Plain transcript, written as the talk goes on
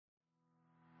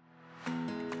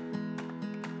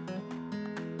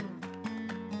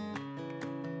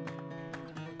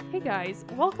Hey guys,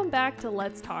 welcome back to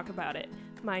Let's Talk About It.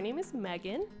 My name is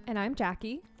Megan. And I'm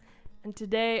Jackie. And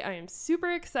today I am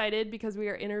super excited because we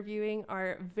are interviewing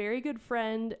our very good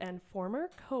friend and former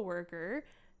coworker,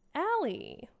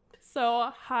 Allie.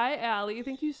 So, hi Allie,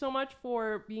 thank you so much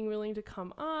for being willing to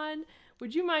come on.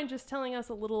 Would you mind just telling us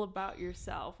a little about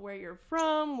yourself, where you're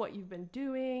from, what you've been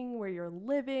doing, where you're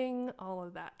living, all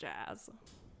of that jazz?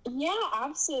 Yeah,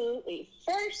 absolutely.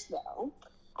 First, though,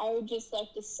 I would just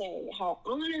like to say how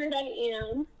honored I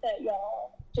am that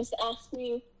y'all just asked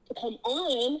me to come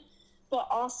on, but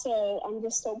also I'm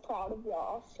just so proud of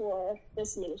y'all for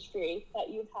this ministry that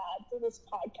you've had for this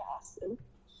podcast, and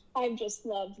I've just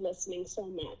loved listening so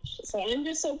much. So I'm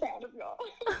just so proud of y'all.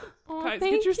 Oh, guys,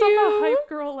 get yourself a hype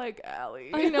girl like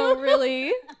Allie. I know,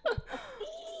 really.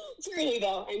 Truly,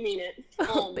 though, I mean it.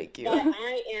 Thank you. But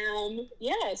I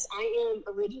am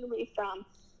originally from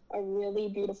a really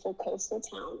beautiful coastal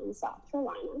town in South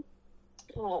Carolina.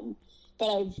 But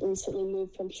I've recently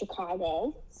moved from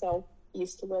Chicago, so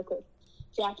used to work with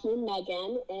Jackie and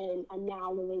Megan, and I'm now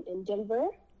living in Denver,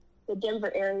 the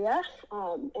Denver area,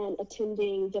 and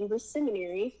attending Denver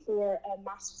Seminary for a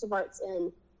Master's of Arts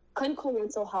in Clinical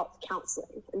Mental Health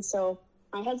Counseling. And so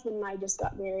my husband and I just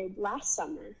got married last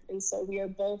summer, and so we are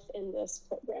both in this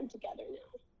program together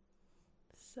now.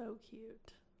 So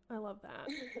cute. I love that.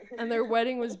 And their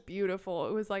wedding was beautiful.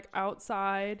 It was like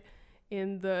outside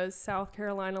in the South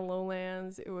Carolina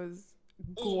lowlands. It was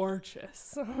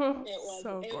gorgeous. It was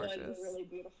gorgeous. It was a really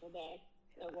beautiful day.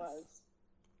 Yes. It was.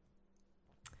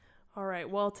 All right.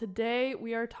 Well, today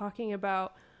we are talking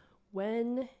about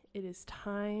when it is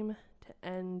time to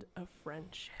end a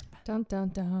friendship. Dun, dun,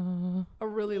 dun. A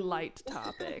really light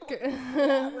topic.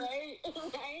 Yeah, right?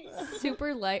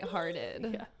 Super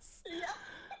lighthearted. Yes. Yeah.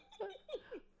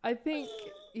 I think,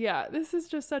 this is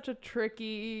just such a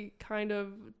tricky kind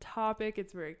of topic.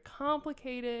 It's very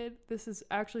complicated. This is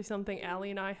actually something Allie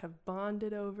and I have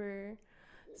bonded over.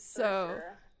 So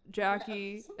sure.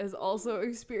 Jackie has also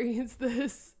experienced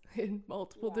this in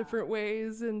multiple different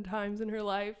ways and times in her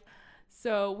life.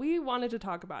 So we wanted to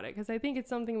talk about it because I think it's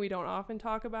something we don't often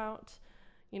talk about.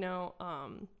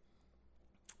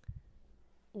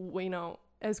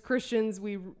 As Christians,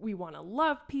 we want to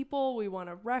love people, we want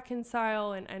to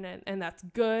reconcile, and that's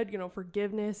good.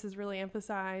 Forgiveness is really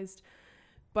emphasized.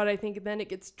 But I think then it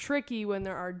gets tricky when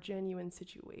there are genuine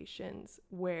situations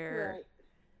where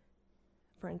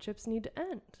friendships need to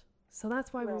end. So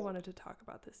that's why we wanted to talk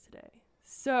about this today.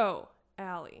 So,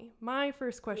 Allie, my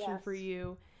first question for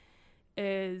you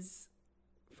is,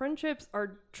 friendships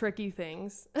are tricky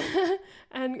things,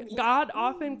 and God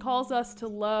often calls us to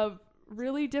love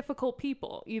really difficult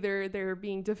people. Either they're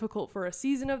being difficult for a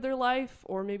season of their life,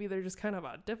 or maybe they're just kind of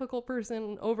a difficult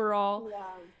person overall. Yeah.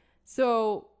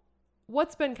 So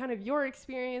what's been kind of your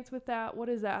experience with that? What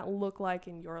does that look like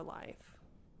in your life?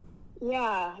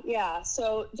 Yeah.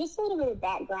 So just a little bit of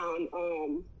background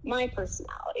on my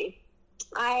personality.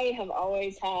 I have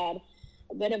always had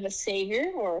a bit of a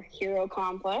savior or hero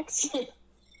complex.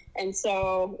 And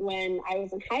so when I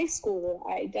was in high school,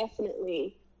 I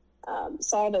definitely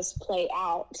saw this play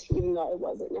out, even though I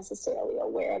wasn't necessarily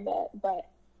aware of it, but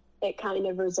it kind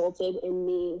of resulted in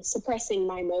me suppressing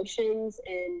my emotions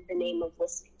in the name of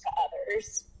listening to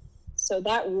others. So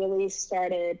that really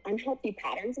started unhealthy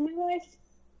patterns in my life.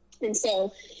 And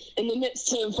so in the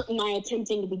midst of my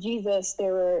attempting to be Jesus,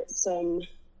 there were some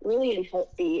really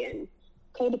unhealthy and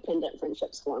codependent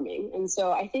friendships forming. And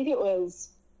so I think it was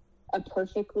a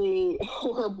perfectly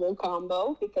horrible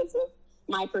combo because of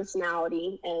my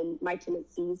personality and my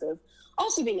tendencies of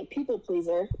also being a people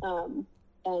pleaser, and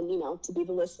to be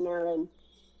the listener and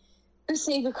the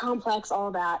savior complex, all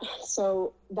that.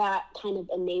 So that kind of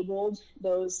enabled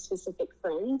those specific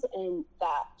friends, and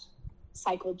that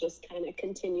cycle just kind of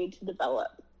continued to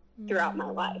develop throughout my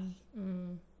life.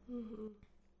 Mm-hmm.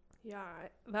 Yeah,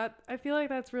 I feel like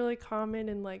that's really common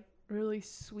in like really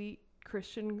sweet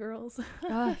Christian girls.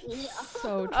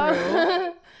 So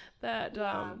true.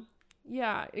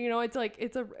 It's like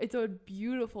it's a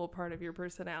beautiful part of your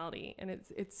personality, and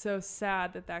it's so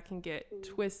sad that can get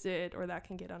twisted or that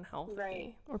can get unhealthy.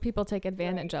 Right. Or people take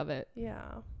advantage of it.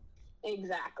 Yeah.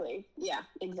 Exactly. Yeah,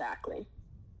 exactly.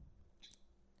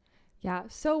 Yeah.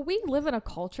 So we live in a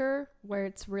culture where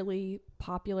it's really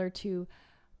popular to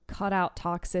cut out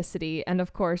toxicity and,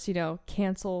 of course,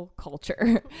 cancel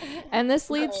culture. And this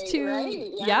leads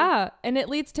and it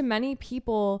leads to many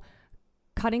people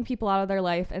cutting people out of their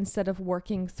life instead of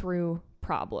working through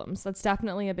problems. That's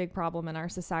definitely a big problem in our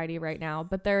society right now.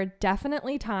 But there are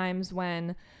definitely times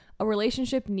when a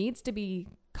relationship needs to be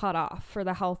cut off for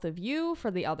the health of you,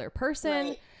 for the other person.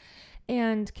 Right.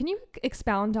 And can you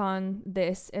expound on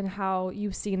this and how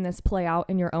you've seen this play out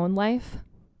in your own life?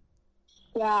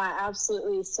 Yeah,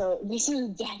 absolutely. So this is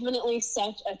definitely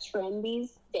such a trend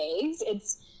these days.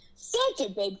 It's such a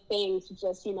big thing to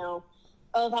just, oh,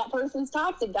 that person's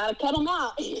toxic, gotta cut them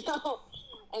out,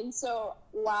 And so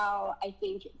while I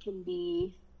think it can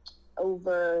be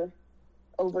overdone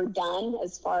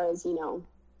as far as,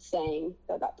 saying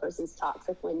that person's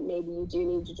toxic when maybe you do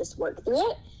need to just work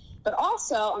through it. But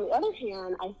also, on the other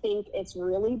hand, I think it's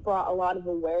really brought a lot of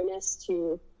awareness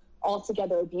to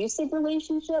altogether abusive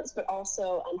relationships, but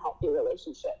also unhealthy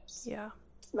relationships. Yeah.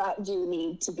 That do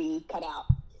need to be cut out.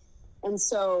 And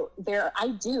so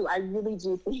I really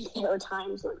do think there are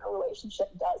times when a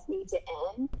relationship does need to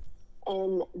end.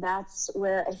 And that's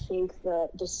where I think the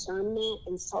discernment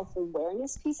and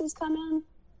self-awareness pieces come in.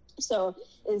 So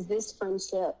is this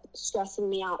friendship stressing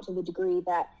me out to the degree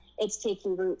that it's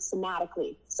taking root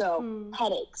somatically? So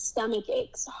headaches, stomach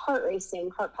aches, heart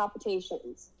racing, heart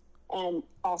palpitations, and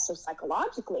also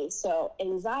psychologically. So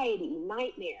anxiety,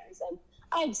 nightmares. And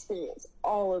I experienced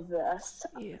all of this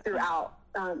throughout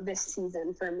this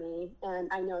season for me.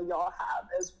 And I know y'all have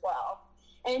as well.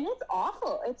 And it's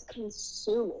awful. It's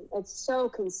consuming. It's so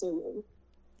consuming.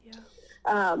 Yeah.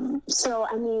 So,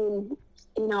 I mean,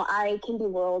 I can be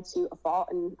loyal to a fault,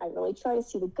 and I really try to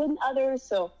see the good in others.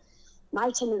 So my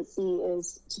tendency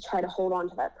is to try to hold on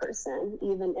to that person,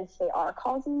 even if they are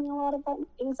causing me a lot of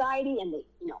anxiety and they,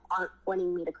 aren't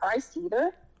pointing me to Christ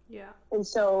either. Yeah. And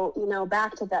so,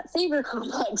 back to that savior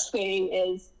complex thing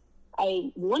is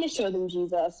I want to show them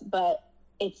Jesus, but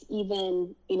it's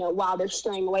even, while they're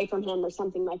straying away from him or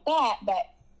something like that,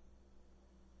 that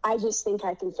I just think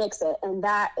I can fix it. And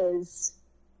that is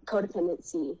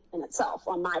codependency in itself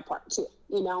on my part too,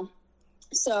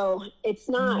 So it's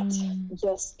not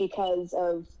just because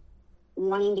of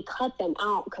wanting to cut them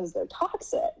out because they're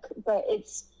toxic, but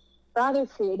it's rather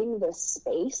creating this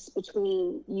space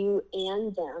between you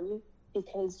and them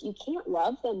because you can't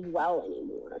love them well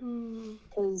anymore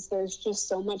because there's just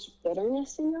so much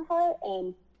bitterness in your heart.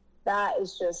 And that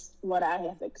is just what I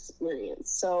have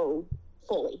experienced so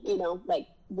fully, like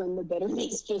when the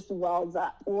bitterness just wells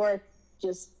up, or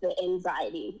just the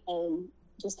anxiety and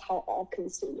just how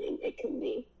all-consuming it can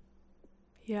be.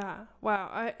 Yeah. Wow.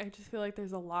 I just feel like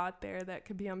there's a lot there that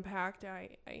could be unpacked.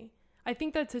 I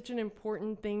think that's such an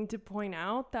important thing to point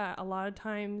out, that a lot of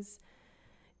times,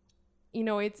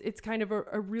 it's kind of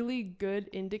a really good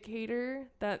indicator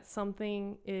that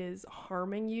something is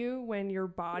harming you when your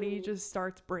body just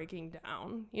starts breaking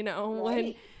down,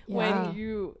 Right. when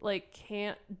you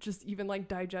can't just even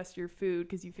digest your food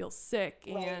because you feel sick,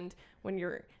 Right. and when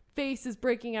your face is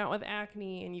breaking out with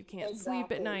acne and you can't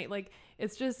sleep at night.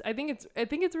 It's just, I think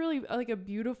it's really a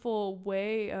beautiful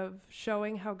way of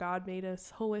showing how God made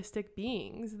us holistic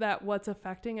beings, that what's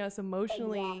affecting us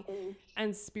emotionally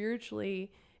and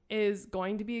spiritually is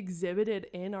going to be exhibited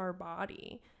in our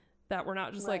body, that we're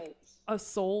not just a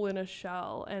soul in a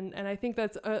shell. And I think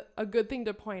that's a good thing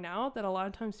to point out, that a lot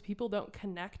of times people don't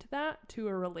connect that to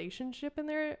a relationship in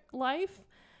their life,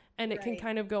 and it can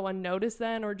kind of go unnoticed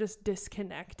then, or just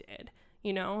disconnected,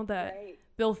 that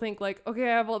they'll think okay,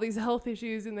 I have all these health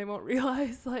issues, and they won't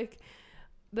realize that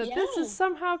this is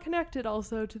somehow connected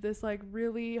also to this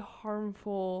really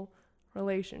harmful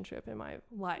relationship in my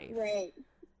life. Right.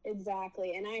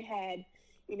 Exactly. And I had,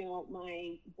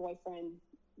 my boyfriend,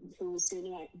 who was soon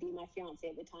to be my fiance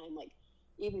at the time,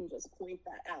 even just point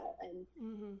that out, and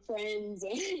friends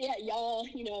and y'all,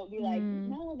 be like,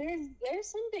 no, there's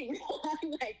something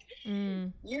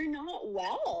wrong. You're not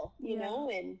well,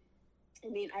 know? And I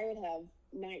mean, I would have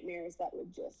nightmares that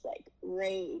would just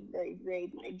raid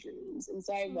my dreams. And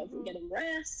so I wasn't getting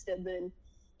rest. And then,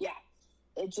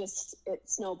 it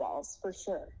snowballs for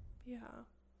sure.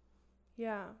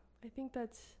 Yeah, I think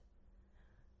that's,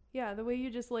 the way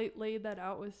you just laid that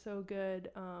out was so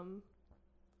good.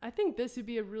 I think this would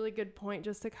be a really good point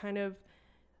just to kind of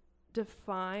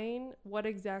define what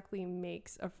exactly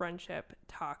makes a friendship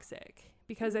toxic.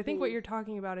 Because I think what you're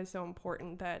talking about is so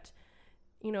important, that,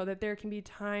 that there can be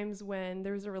times when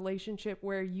there's a relationship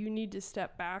where you need to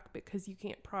step back because you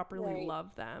can't properly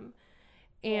love them.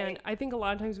 And I think a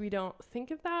lot of times we don't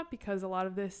think of that because a lot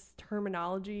of this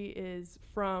terminology is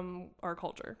from our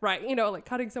culture, right?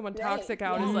 Cutting someone toxic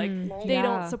out is they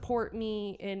don't support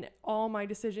me in all my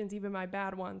decisions, even my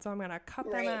bad ones, so I'm going to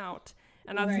cut them out.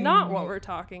 And that's not what we're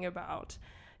talking about.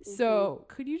 So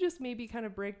could you just maybe kind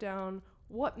of break down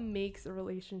what makes a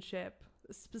relationship,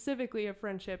 specifically a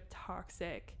friendship,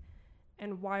 toxic?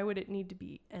 And why would it need to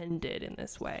be ended in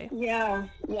this way? Yeah,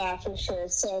 for sure.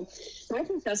 So my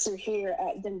professor here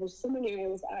at Denver Seminary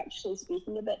was actually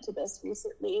speaking a bit to this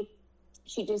recently.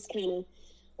 She just kind of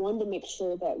wanted to make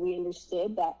sure that we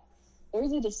understood that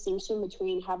there's a distinction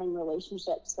between having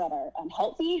relationships that are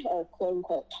unhealthy or quote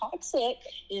unquote toxic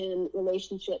and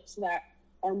relationships that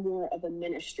are more of a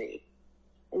ministry.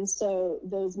 And so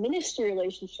those ministry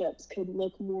relationships could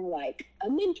look more like a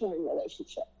mentoring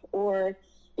relationship, or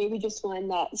maybe just one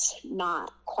that's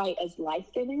not quite as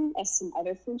life-giving as some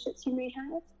other friendships you may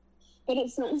have, but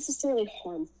it's not necessarily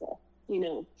harmful, you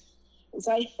know? And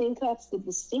so I think that's the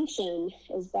distinction,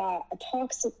 is that a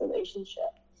toxic relationship,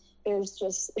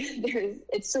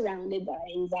 it's surrounded by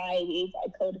anxiety,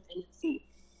 by codependency.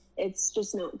 It's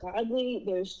just not godly.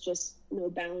 There's just no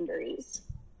boundaries.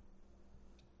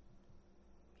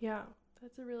 Yeah,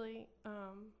 that's a really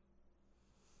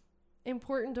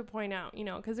important to point out, you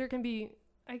know, because there can be,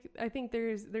 I think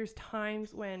there's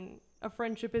times when a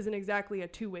friendship isn't exactly a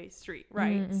two-way street,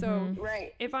 right? Mm-hmm. So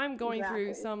Right. if I'm going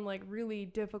through some like really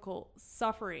difficult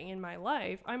suffering in my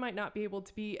life, I might not be able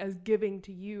to be as giving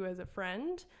to you as a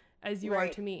friend as you are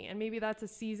to me. And maybe that's a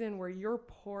season where you're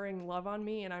pouring love on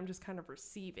me and I'm just kind of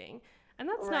receiving. And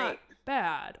that's not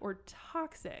bad or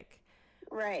toxic.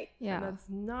 Right. Yeah. And that's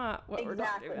not what we're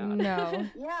talking about. No.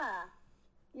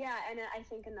 Yeah, and I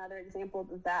think another example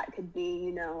of that could be,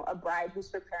 you know, a bride who's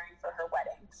preparing for her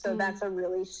wedding. So that's a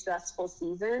really stressful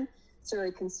season. It's a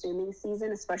really consuming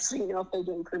season, especially, you know, if they're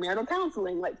doing premarital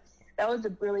counseling. Like, that was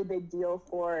a really big deal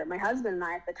for my husband and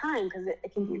I at the time, because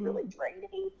it can be really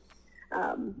draining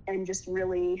and just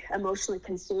really emotionally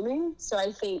consuming. So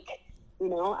I think, you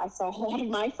know, I saw a lot of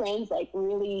my friends like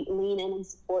really lean in and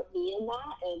support me in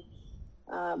that. And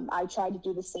I tried to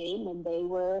do the same when they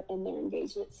were in their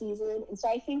engagement season. And so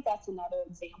I think that's another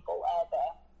example of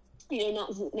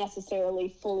not necessarily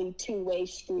fully two-way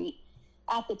street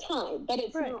at the time, but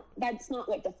it's that's not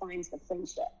what defines the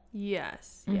friendship.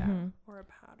 Yes. Mm-hmm. Yeah. Or a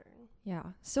pattern. Yeah.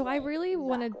 So I really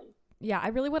want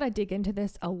to dig into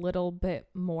this a little bit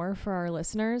more for our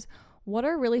listeners. What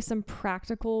are really some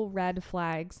practical red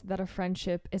flags that a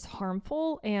friendship is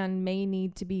harmful and may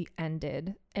need to be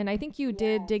ended? And I think you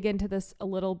did dig into this a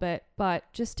little bit,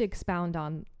 but just to expound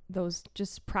on those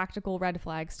just practical red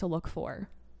flags to look for.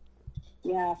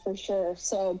 Yeah, for sure.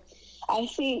 So I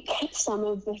think some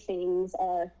of the things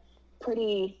are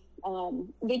pretty,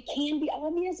 they can be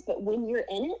obvious, but when you're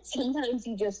in it, sometimes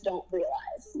you just don't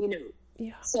realize, you know?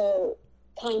 Yeah. So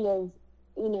kind of,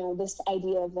 you know, this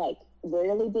idea of like,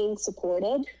 rarely being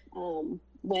supported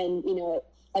when, you know,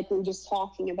 like we were just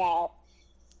talking about,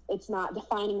 it's not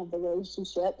defining of the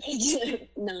relationship to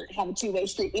not have a two-way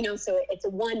street, you know, so it's a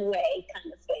one-way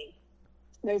kind of thing.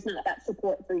 There's not that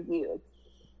support for you.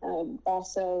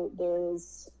 Also,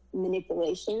 there's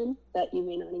manipulation that you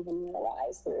may not even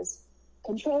realize. There's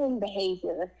controlling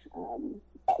behavior,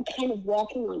 kind of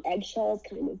walking on eggshells,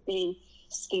 kind of being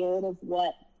scared of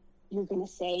what you're going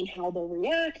to say and how they'll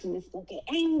react, and if they'll get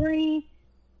angry,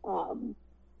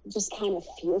 just kind of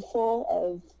fearful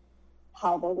of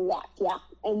how they'll react. Yeah.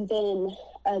 And then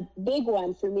a big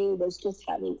one for me was just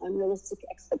having unrealistic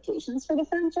expectations for the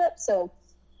friendship. So,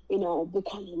 you know,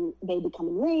 they become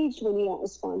enraged when you don't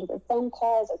respond to their phone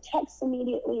calls or texts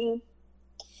immediately,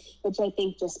 which I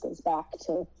think just goes back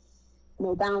to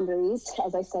no boundaries,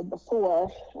 as I said before,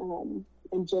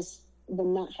 and just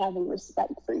them not having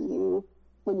respect for you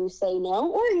when you say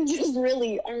no, or you just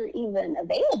really aren't even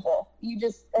available. You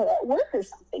just are at work or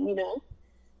something, you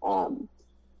know?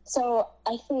 So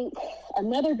I think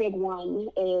another big one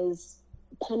is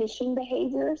punishing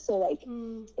behavior. So like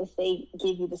if they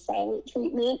give you the silent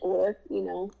treatment, or, you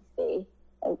know, if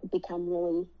they become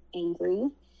really angry,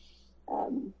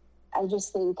 I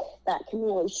just think that can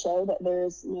really show that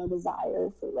there's no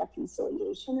desire for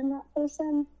reconciliation in that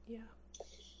person. Yeah.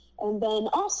 And then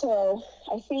also,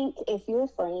 I think if your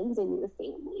friends and your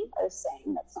family are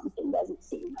saying that something doesn't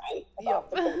seem right about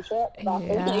the friendship, about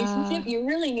the relationship, you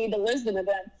really need to listen to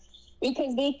them,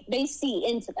 because they see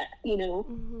into that, you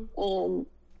know, and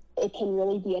it can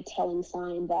really be a telling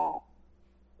sign that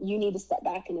you need to step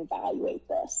back and evaluate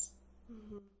this.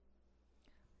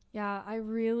 Yeah, I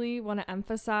really want to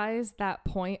emphasize that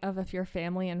point of if your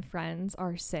family and friends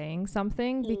are saying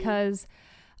something, because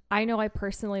I know I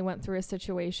personally went through a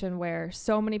situation where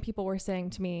so many people were saying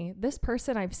to me, this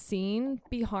person I've seen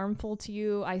be harmful to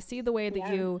you. I see the way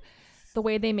that the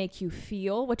way they make you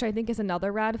feel, which I think is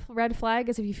another red flag,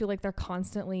 is if you feel like they're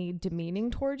constantly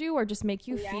demeaning toward you, or just make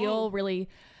you feel really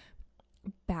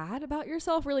bad about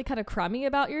yourself, really kind of crummy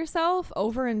about yourself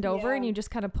over and over, and you just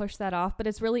kind of push that off. But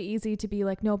it's really easy to be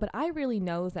like, no, but I really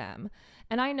know them,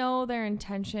 and I know their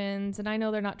intentions, and I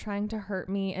know they're not trying to hurt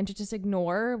me, and to just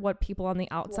ignore what people on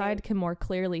the outside can more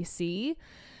clearly see.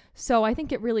 So I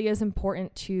think it really is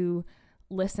important to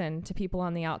listen to people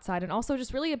on the outside, and also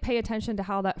just really pay attention to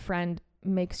how that friend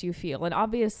makes you feel. And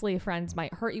obviously friends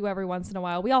might hurt you every once in a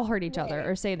while. We all hurt each other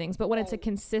or say things, but when it's a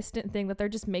consistent thing that they're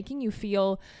just making you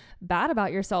feel bad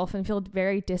about yourself and feel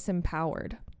very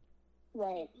disempowered.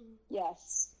 Right.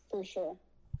 Yes, for sure.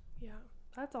 Yeah.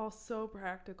 That's all so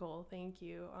practical. Thank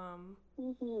you.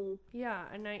 Yeah.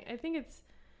 And I think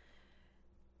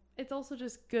it's also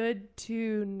just good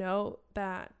to note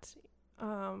that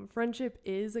friendship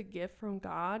is a gift from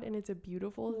God, and it's a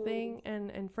beautiful thing.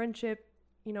 And friendship,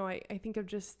 you know, I think of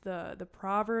just the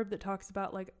proverb that talks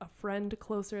about like a friend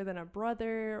closer than a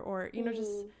brother, or, you know,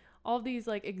 just all these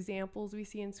like examples we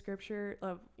see in scripture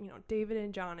of, you know, David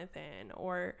and Jonathan,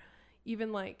 or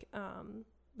even like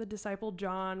the disciple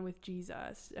John with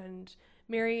Jesus, and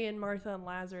Mary and Martha and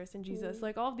Lazarus and Jesus,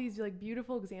 like all of these like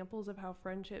beautiful examples of how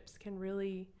friendships can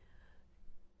really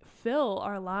fill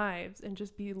our lives and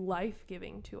just be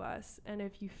life-giving to us. And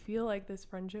if you feel like this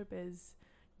friendship is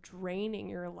draining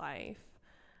your life,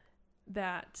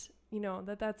 that, you know,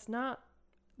 that's not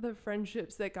the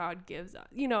friendships that God gives us,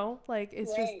 you know, like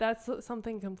it's just, that's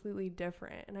something completely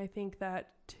different. And I think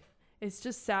that it's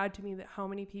just sad to me that how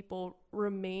many people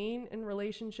remain in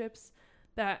relationships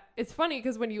that, it's funny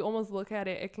because when you almost look at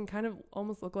it, it can kind of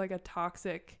almost look like a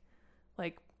toxic,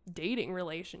 like, dating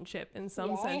relationship in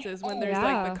some senses, when there's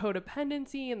like the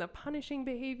codependency and the punishing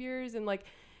behaviors, and like,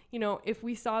 you know, if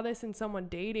we saw this in someone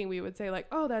dating, we would say like,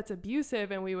 oh, that's abusive,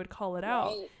 and we would call it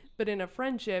out. But in a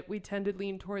friendship, we tend to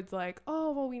lean towards like,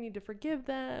 oh, well, we need to forgive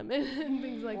them and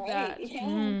things like that.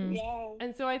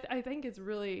 And so I think it's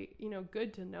really, you know,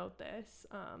 good to note this.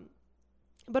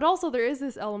 But also there is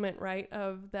this element, right,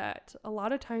 of that a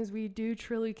lot of times we do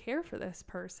truly care for this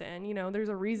person. You know, there's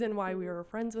a reason why we were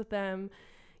friends with them.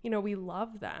 You know, we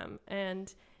love them.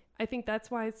 And I think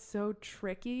that's why it's so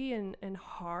tricky and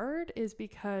hard, is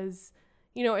because,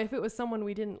 you know, if it was someone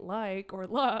we didn't like or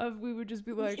love, we would just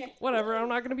be like, whatever, I'm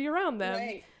not going to be around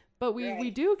them. But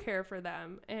we do care for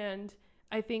them. And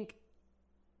I think,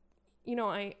 you know,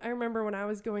 I remember when I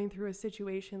was going through a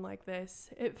situation like this,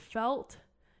 it felt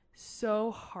so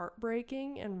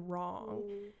heartbreaking and wrong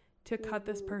to cut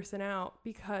this person out,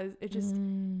 because it just,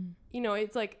 you know,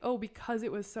 it's like, oh, because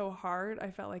it was so hard,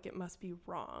 I felt like it must be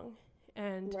wrong.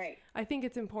 And I think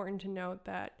it's important to note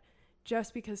that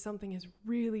just because something is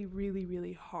really, really,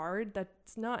 really hard,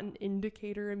 that's not an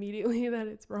indicator immediately that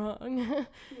it's wrong.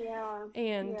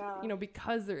 And, you know,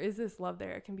 because there is this love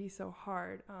there, it can be so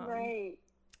hard.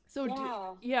 So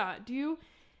do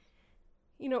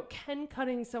you know, can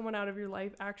cutting someone out of your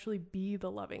life actually be the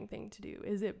loving thing to do?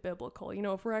 Is it biblical? You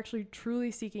know, if we're actually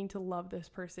truly seeking to love this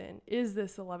person, is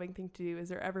this a loving thing to do? Is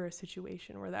there ever a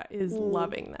situation where that is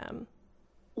loving them?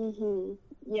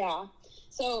 Yeah.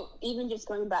 So even just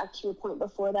going back to your point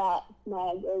before that,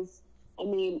 Meg, is, I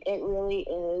mean, it really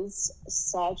is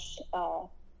such a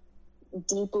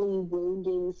deeply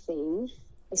wounding thing,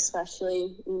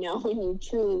 especially, you know, when you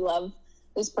truly love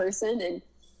this person. And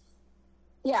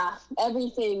yeah,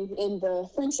 everything in the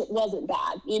friendship wasn't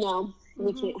bad, you know.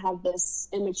 We can't have this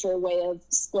immature way of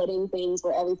splitting things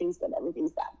where everything's good,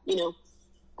 everything's bad, you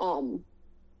know.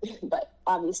 But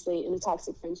obviously in a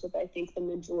toxic friendship, I think the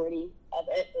majority of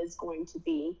it is going to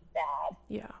be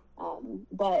bad.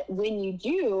 But when you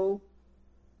do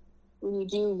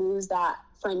lose that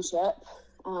friendship,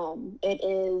 it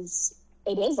is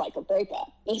like a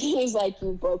breakup. It is like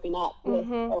you've broken up with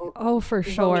for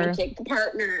sure, romantic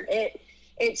partner.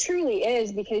 It truly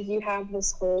is, because you have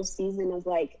this whole season of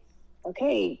like,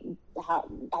 okay, I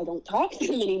don't talk to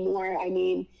them anymore. I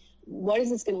mean, what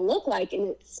is this going to look like?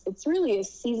 And it's really a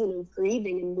season of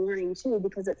grieving and mourning too,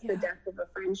 because it's the death of a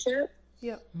friendship.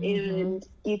 And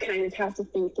you kind of have to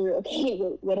think through, okay,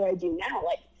 what do I do now?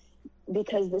 Like,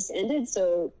 because this ended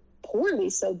so poorly,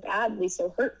 so badly,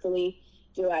 so hurtfully,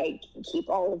 do I keep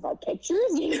all of our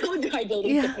pictures? You know, do I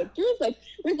delete the pictures? Like,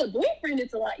 with a boyfriend,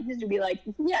 it's a lot easier to be like,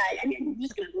 yeah, I mean, I'm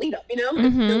just going to delete them, you know?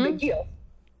 It's no big deal.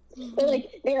 But,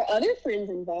 like, there are other friends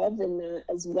involved in that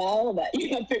as well that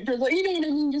you have pictures. Like, you know what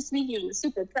I mean? Just speaking on a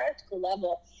super practical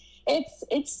level,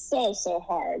 it's so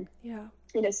hard.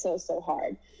 It is so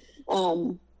hard.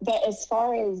 But as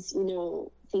far as, you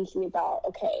know, thinking about,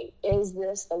 okay, is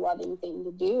this the loving thing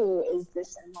to do? Is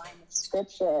this in line with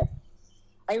Scripture?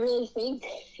 I really think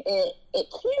it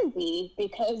can be,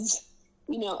 because,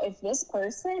 you know, if this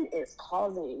person is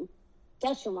causing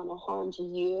detrimental harm to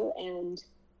you and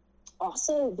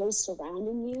also those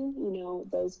surrounding you, you know,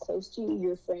 those close to you,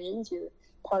 your friends, your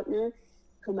partner,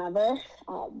 whomever,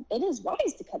 it is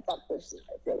wise to cut that person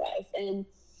out of your life. And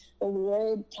the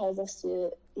Lord tells us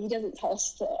He doesn't tell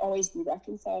us to always be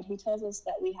reconciled. He tells us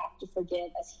that we have to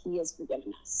forgive as He has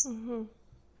forgiven us.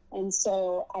 And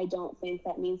so I don't think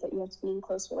that means that you have to be in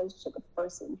close relationship with a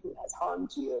person who has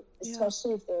harmed you,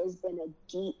 especially if there's been a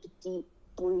deep, deep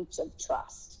breach of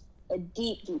trust, a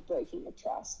deep, deep breaking of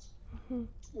trust.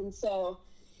 And so,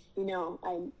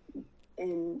 I'm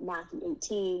in Matthew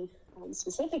 18,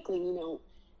 specifically,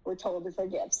 we're told to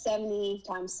forgive 70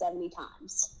 times, 70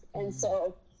 times. And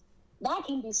so that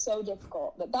can be so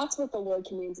difficult, but that's what the Lord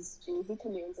commands us to do. He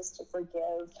commands us to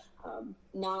forgive,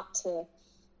 not to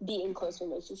be in close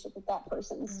relationship with that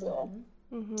person still.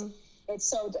 It's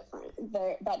so different.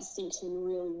 That distinction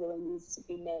really, really needs to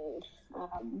be made.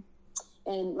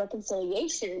 And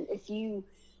reconciliation, if you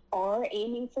are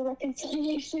aiming for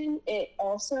reconciliation, it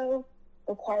also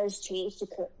requires change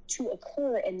to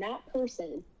occur in that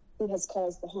person who has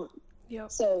caused the harm.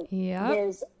 So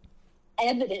there's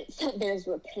evidence that there's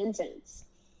repentance.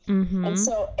 And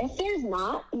so if there's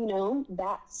not,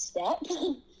 that step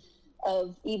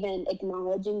of even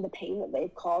acknowledging the pain that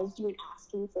they've caused you and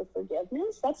asking for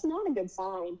forgiveness, that's not a good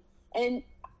sign. And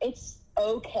it's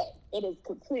okay. It is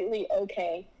completely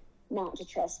okay not to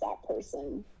trust that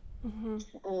person.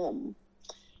 And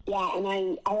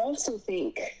I also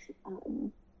think,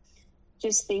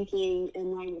 just thinking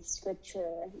in line with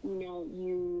scripture,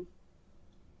 you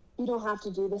don't have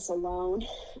to do this alone.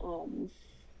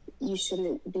 You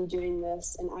shouldn't be doing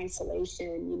this in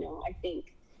isolation. I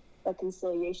think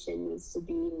reconciliation needs to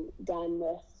be done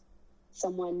with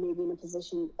someone maybe in a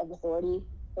position of authority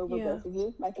over both of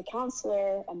you, like a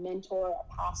counselor, a mentor,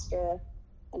 a pastor.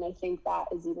 And I think that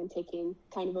is even taking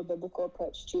kind of a biblical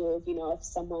approach too of, if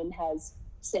someone has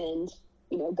sinned,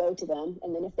 go to them.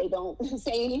 And then if they don't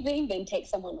say anything, then take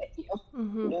someone with you.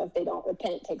 If they don't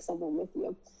repent, take someone with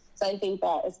you. So I think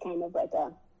that is kind of like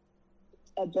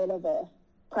a bit of a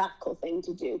practical thing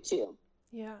to do too.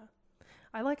 Yeah.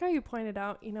 I like how you pointed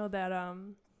out, that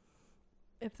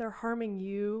if they're harming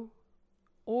you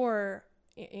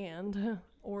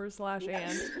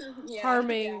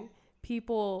harming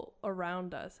people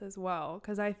around us as well.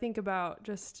 Because I think about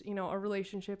just, a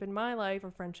relationship in my life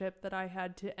or friendship that I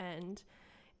had to end.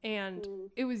 And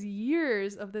it was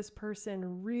years of this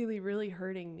person really, really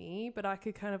hurting me, but I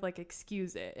could kind of like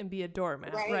excuse it and be a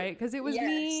doormat, right? Because it was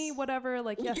me, whatever.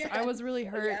 Like, yes, I was really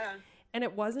hurt. And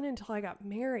it wasn't until I got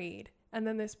married and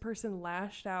then this person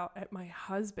lashed out at my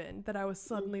husband that I was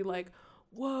suddenly like,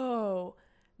 whoa,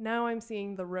 now I'm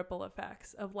seeing the ripple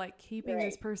effects of like keeping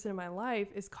this person in my life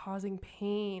is causing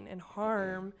pain and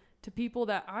harm to people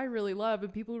that I really love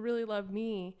and people who really love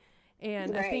me.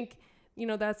 And I think,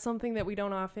 that's something that we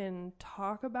don't often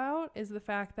talk about is the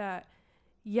fact that,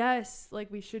 yes,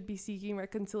 like we should be seeking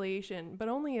reconciliation, but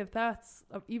only if that's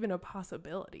even a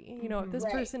possibility. If this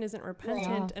person isn't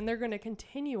repentant and they're going to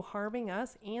continue harming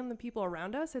us and the people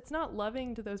around us, it's not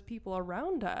loving to those people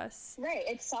around us. Right.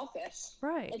 It's selfish.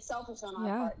 Right. It's selfish on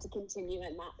our part to continue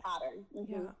in that pattern.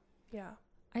 Yeah.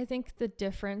 I think the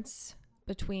difference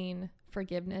between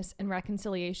forgiveness and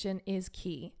reconciliation is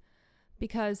key,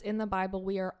 because in the Bible,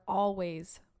 we are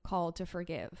always called to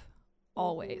forgive.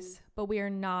 Always, but we are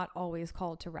not always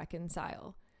called to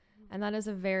reconcile. And that is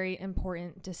a very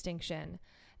important distinction.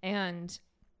 And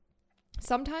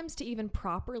sometimes to even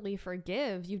properly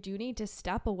forgive, you do need to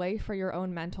step away for your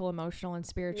own mental, emotional, and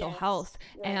spiritual health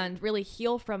and really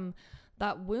heal from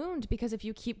that wound, because if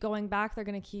you keep going back, they're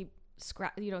going to keep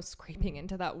scraping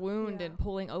into that wound and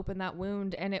pulling open that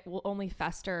wound, and it will only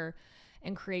fester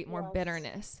and create more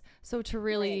bitterness. So to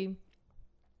really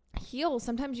heal,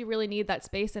 sometimes you really need that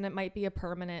space, and it might be a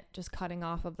permanent just cutting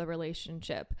off of the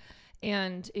relationship.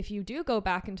 And if you do go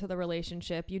back into the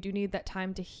relationship, you do need that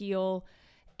time to heal.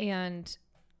 And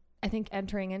I think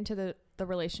entering into the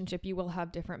relationship, you will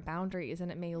have different boundaries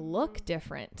and it may look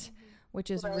different, which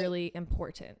is really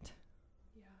important.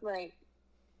 Right.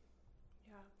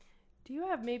 Do you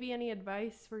have maybe any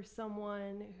advice for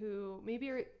someone who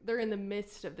maybe they're in the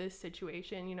midst of this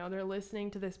situation? They're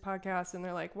listening to this podcast and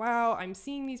they're like, wow, I'm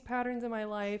seeing these patterns in my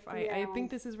life. I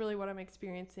think this is really what I'm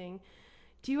experiencing.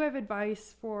 Do you have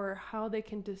advice for how they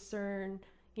can discern,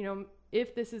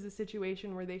 if this is a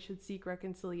situation where they should seek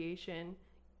reconciliation,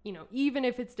 even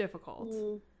if it's difficult,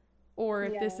 or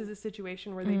if this is a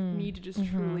situation where they need to just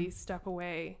truly step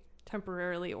away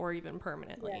temporarily or even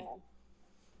permanently?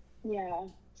 Yeah.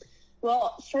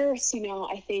 Well, first,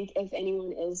 I think if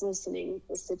anyone is listening to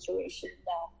this situation,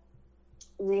 that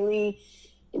really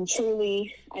and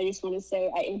truly, I just want to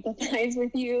say I empathize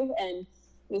with you. And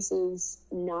this is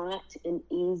not an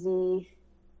easy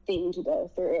thing to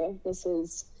go through. This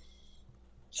is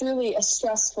truly a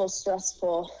stressful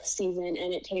season,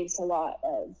 and it takes a lot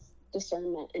of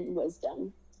discernment and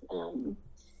wisdom.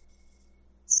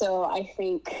 So I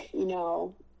think,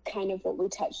 kind of what we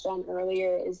touched on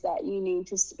earlier, is that you need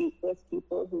to speak with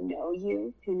people who know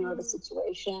you, who know the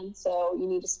situation. So you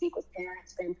need to speak with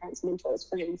parents, grandparents, mentors,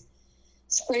 friends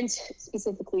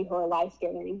specifically who are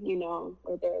life-giving, you know,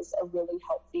 where there's a really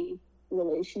healthy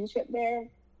relationship there,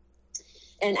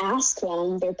 and ask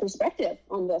them their perspective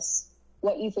on this,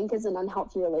 what you think is an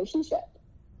unhealthy relationship.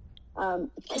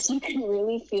 Because you can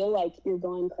really feel like you're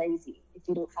going crazy if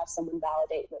you don't have someone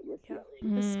validate what you're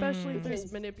feeling. Especially if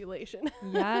there's manipulation.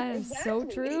 Yes, so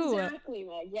true. Exactly,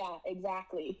 Meg. Yeah,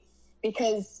 exactly.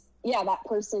 Because, yeah, that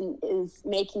person is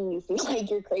making you feel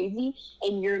like you're crazy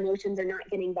and your emotions are not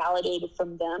getting validated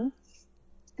from them.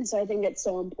 And so I think it's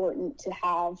so important to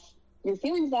have your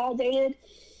feelings validated,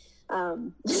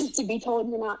 to be told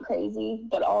you're not crazy,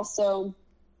 but also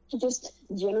just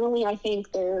generally, I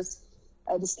think there's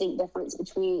a distinct difference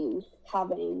between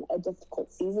having a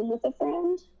difficult season with a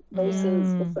friend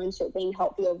versus the friendship being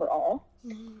healthy overall.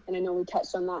 And I know we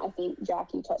touched on that. I think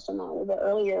Jackie touched on that a little bit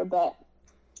earlier, but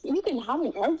you can have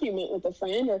an argument with a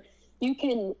friend, or you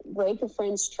can break a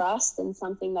friend's trust in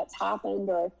something that's happened,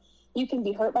 or you can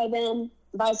be hurt by them,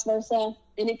 vice versa,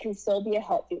 and it can still be a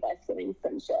healthy, life-giving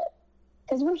friendship.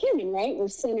 Because we're human, right? We're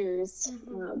sinners.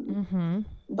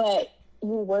 But you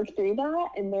work through that,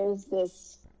 and there's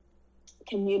this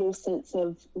communal sense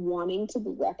of wanting to be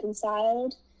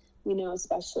reconciled, you know,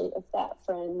 especially if that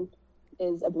friend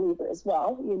is a believer as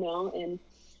well, you know, and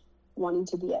wanting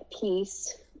to be at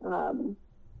peace. And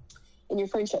your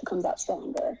friendship comes out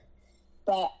stronger.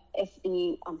 But if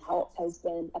the unhealth has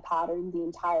been a pattern the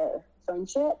entire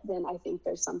friendship, then I think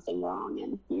there's something wrong.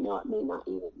 And, you know, it may not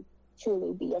even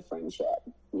truly be a friendship.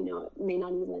 You know, it may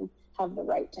not even have the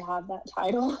right to have that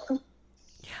title.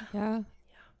 Yeah.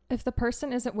 If the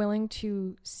person isn't willing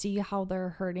to see how they're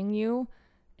hurting you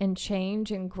and change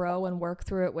and grow and work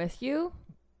through it with you,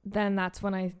 then that's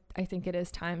when I think it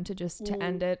is time to just to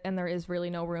end it. And there is really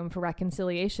no room for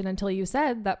reconciliation until you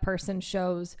said that person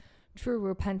shows true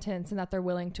repentance and that they're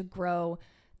willing to grow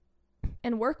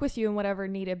and work with you in whatever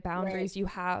needed boundaries you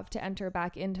have to enter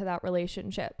back into that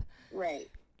relationship. Right.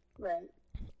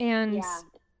 And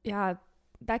yeah,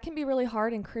 that can be really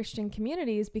hard in Christian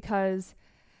communities, because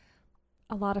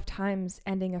a lot of times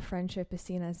ending a friendship is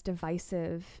seen as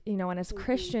divisive, you know, and as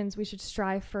Christians, we should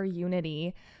strive for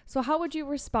unity. So how would you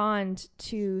respond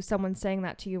to someone saying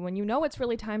that to you when you know it's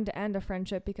really time to end a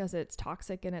friendship because it's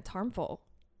toxic and it's harmful?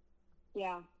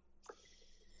 Yeah.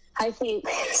 I think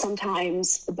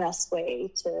sometimes the best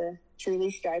way to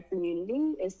truly strive for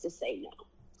unity is to say no.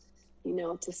 You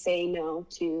know, to say no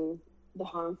to the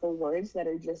harmful words that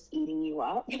are just eating you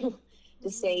up. To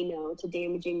say no to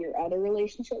damaging your other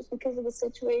relationships because of the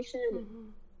situation.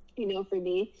 You know, for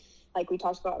me, like we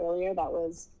talked about earlier, that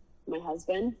was my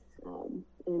husband.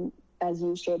 And as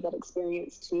you shared that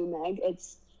experience too, Meg,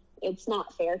 it's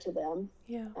not fair to them.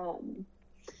 Yeah.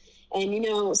 And, you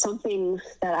know, something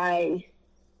that I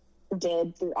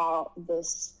did throughout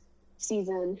this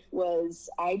season was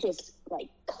I just like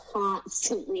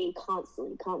constantly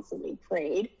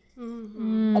prayed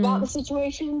about the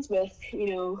situations with,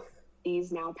 you know,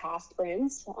 these now past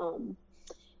friends.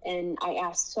 And I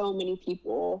asked so many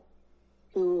people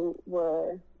who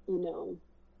were, you know,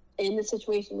 in the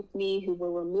situation with me, who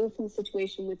were removed from the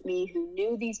situation with me, who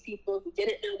knew these people, who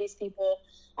didn't know these people.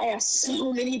 I asked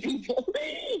so many people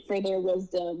for their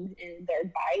wisdom and their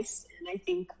advice. And I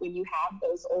think when you have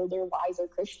those older, wiser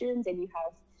Christians and you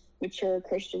have mature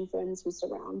Christian friends who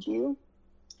surround you,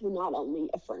 who not only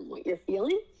affirm what you're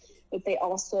feeling, but they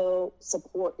also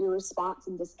support your response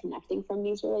in disconnecting from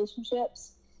these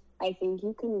relationships, I think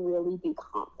you can really be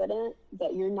confident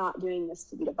that you're not doing this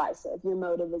to be divisive. Your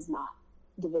motive is not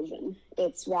division.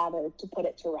 It's rather to put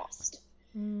it to rest.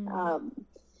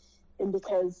 And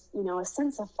because, you know, a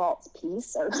sense of false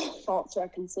peace or false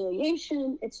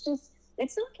reconciliation, it's not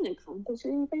going to accomplish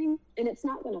anything, and it's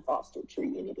not going to foster true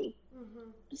unity.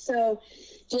 So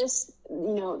just,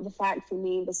 you know, the fact for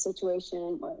me, the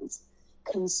situation was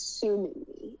consuming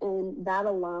me, and that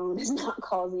alone is not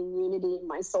causing unity in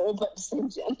my soul but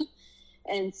dissension.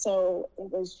 And so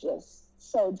it was just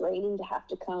so draining to have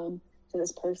to come to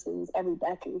this person's every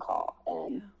beck and call,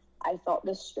 and I felt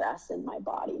distress in my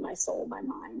body, my soul, my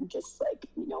mind, just like,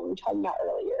 you know, we were talking about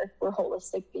earlier, we're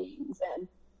holistic beings, and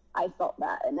I felt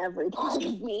that in every part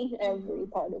of me.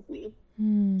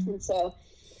 And so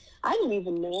I don't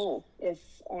even know if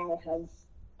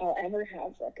I'll ever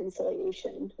have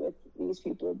reconciliation with these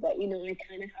people, but, you know, I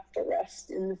kind of have to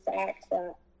rest in the fact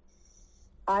that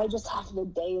I just have to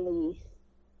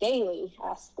daily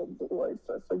ask the Lord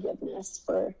for forgiveness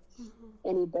for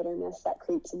any bitterness that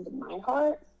creeps into my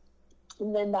heart,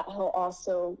 and then that He'll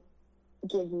also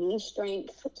give me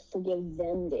strength to forgive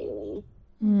them daily.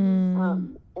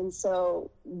 And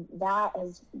so that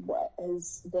is what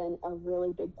has been a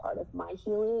really big part of my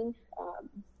healing.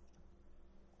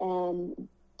 And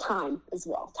time as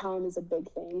well. Time is a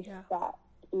big thing that,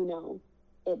 you know,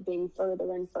 it being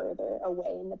further and further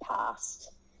away in the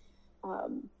past.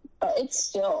 But it's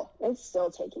still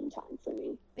taking time for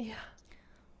me. Yeah.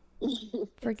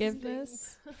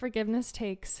 Forgiveness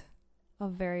takes a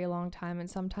very long time, and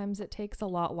sometimes it takes a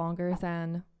lot longer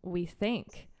than we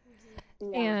think.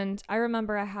 Yeah. And I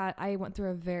remember I went through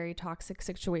a very toxic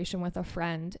situation with a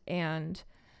friend, and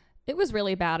it was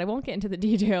really bad. I won't get into the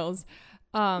details.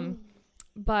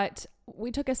 But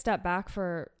we took a step back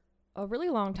for a really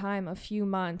long time, a few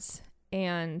months,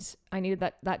 and I needed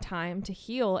that time to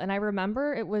heal. And I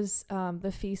remember it was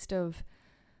the Feast of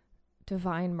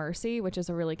Divine Mercy, which is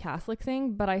a really Catholic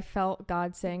thing, but I felt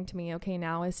God saying to me, okay,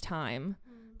 now is time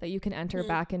that you can enter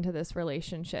back into this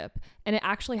relationship. And it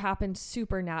actually happened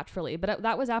supernaturally, but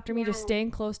that was after me just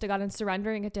staying close to God and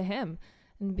surrendering it to him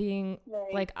and being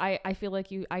like, I feel like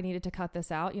I needed to cut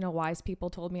this out. You know, wise people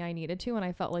told me I needed to, and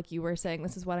I felt like you were saying,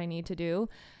 this is what I need to do.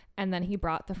 And then he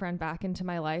brought the friend back into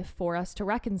my life for us to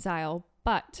reconcile,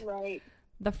 but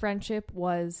the friendship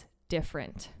was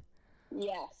different.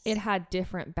 Yes. It had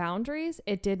different boundaries.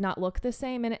 It did not look the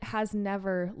same, and it has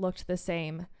never looked the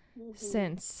same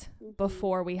since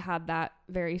before we had that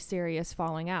very serious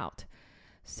falling out.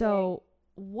 So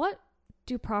what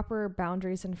do proper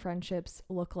boundaries in friendships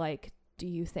look like, do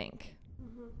you think?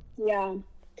 Yeah.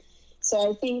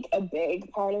 So I think a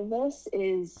big part of this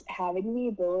is having the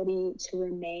ability to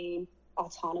remain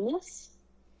autonomous,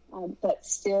 but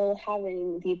still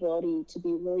having the ability to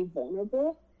be really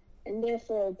vulnerable and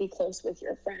therefore be close with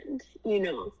your friend, you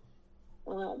know.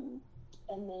 And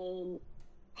then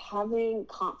having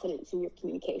confidence in your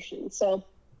communication. So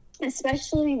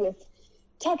especially with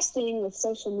texting, with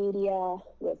social media,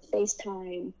 with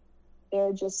FaceTime, there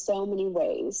are just so many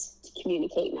ways to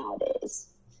communicate nowadays.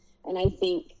 And I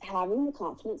think having the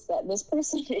confidence that this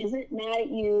person isn't mad at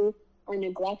you or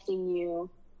neglecting you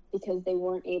because they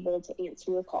weren't able to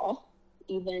answer your call,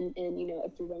 even in, you know,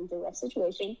 if you're going through a rough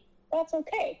situation, that's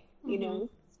okay. You know,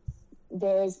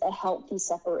 there's a healthy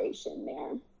separation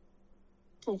there.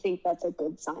 I think that's a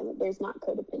good sign that there's not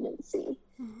codependency.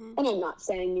 And I'm not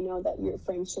saying, you know, that your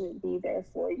friend shouldn't be there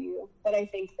for you, but I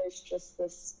think there's just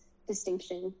this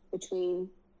distinction between,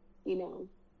 you know,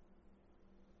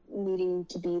 needing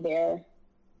to be there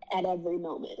at every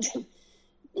moment,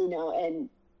 you know, and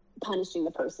punishing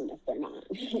the person if they're not.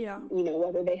 Yeah. You know,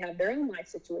 whether they have their own life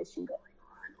situation going on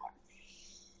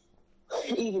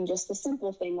or even just the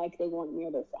simple thing like they weren't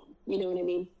near their phone. You know what I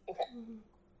mean? Okay.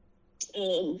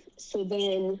 So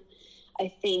then I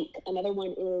think another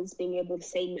one is being able to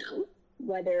say no,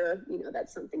 whether, you know,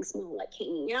 that's something small like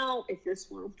hanging out, if you're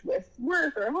swamped with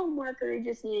work or homework or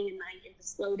just needing a night to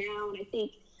slow down. I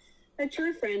think a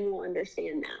true friend will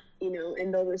understand that, you know,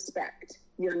 and they'll respect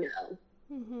your no.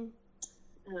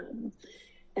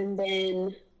 And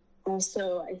then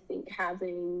also, I think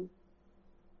having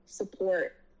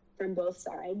support from both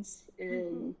sides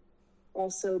and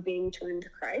also being turned to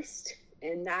Christ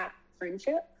in that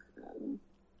friendship.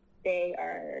 They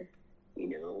are, you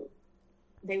know,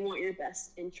 they want your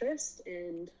best interest.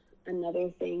 And another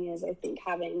thing is, I think,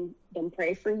 having them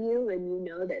pray for you and you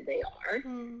know that they are.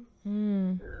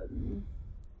 And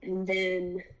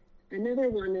then another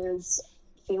one is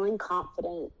feeling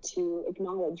confident to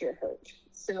acknowledge your hurt.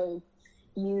 So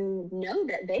you know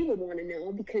that they would want to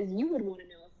know because you would want to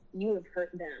know if you have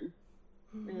hurt them.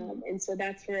 And so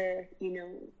that's where, you know,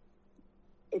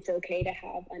 it's okay to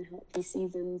have unhealthy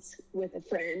seasons with a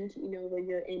friend, you know, where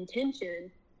you're in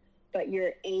tension, but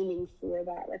you're aiming for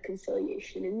that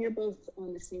reconciliation. And you're both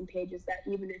on the same page as that,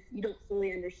 even if you don't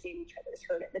fully understand each other's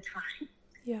hurt at the time.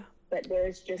 Yeah. But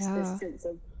there's just this sense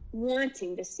of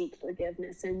wanting to seek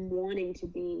forgiveness and wanting to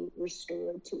be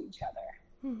restored to each other.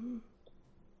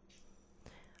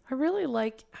 I really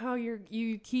like how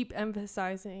you keep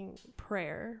emphasizing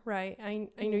prayer, right? I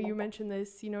know you mentioned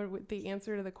this, you know, with the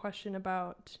answer to the question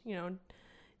about, you know,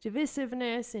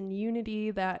 divisiveness and unity,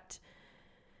 that,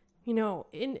 you know,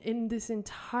 in this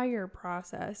entire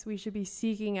process, we should be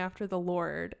seeking after the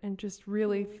Lord and just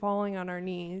really falling on our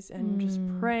knees and just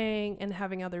praying and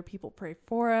having other people pray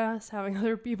for us, having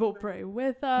other people pray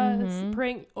with us,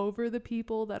 praying over the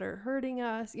people that are hurting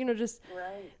us, you know, just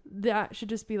that should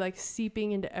just be like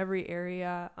seeping into every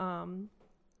area. And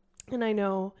I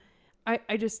know,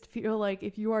 I just feel like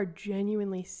if you are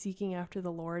genuinely seeking after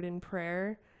the Lord in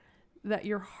prayer, that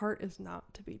your heart is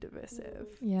not to be divisive.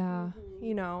 Yeah.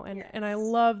 You know, and I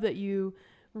love that you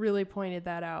really pointed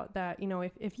that out, that, you know,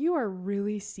 if you are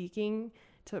really seeking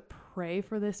to pray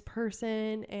for this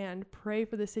person and pray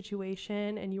for the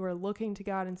situation, and you are looking to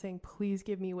God and saying, please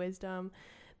give me wisdom,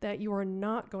 that you are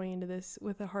not going into this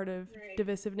with a heart of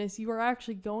divisiveness. You are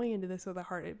actually going into this with a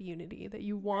heart of unity, that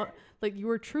you want, like, you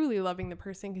are truly loving the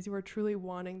person because you are truly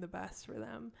wanting the best for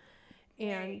them.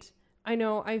 And I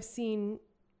know I've seen,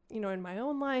 you know, in my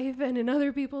own life and in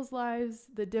other people's lives,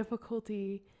 the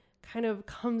difficulty kind of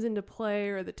comes into play,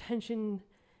 or the tension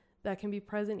that can be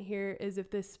present here is if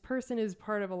this person is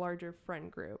part of a larger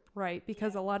friend group, right?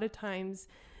 Because a lot of times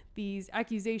these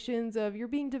accusations of you're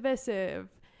being divisive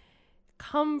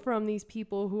come from these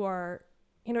people who are,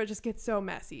 you know, it just gets so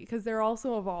messy because they're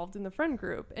also involved in the friend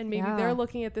group, and maybe they're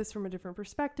looking at this from a different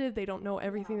perspective. They don't know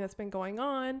everything that's been going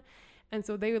on. And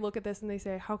so they would look at this and they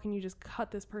say, how can you just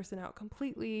cut this person out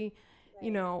completely? You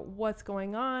know, what's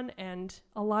going on? And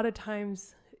a lot of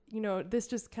times, you know, this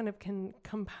just kind of can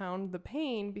compound the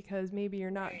pain, because maybe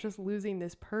you're not just losing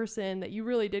this person that you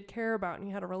really did care about and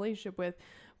you had a relationship with,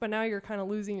 but now you're kind of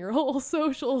losing your whole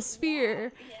social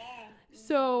sphere.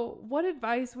 So what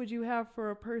advice would you have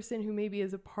for a person who maybe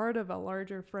is a part of a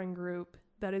larger friend group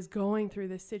that is going through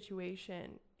this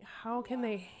situation? How can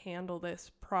they handle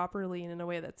this properly and in a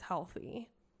way that's healthy?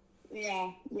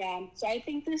 Yeah. So I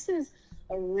think this is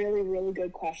a really, really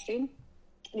good question,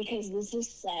 because this is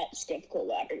such difficult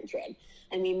water to tread.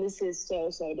 I mean, this is so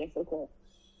difficult.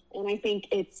 And I think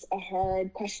it's a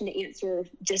hard question to answer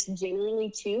just generally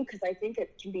too, because I think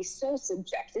it can be so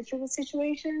subjective to the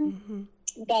situation.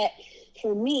 Mm-hmm. But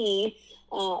for me,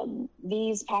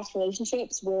 these past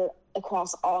relationships were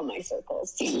across all my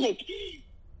circles. Like,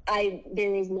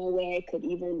 there is no way I could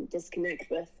even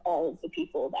disconnect with all of the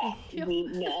people that we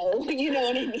know. You know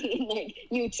what I mean? Like,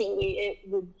 mutually,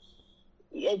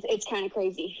 it's kind of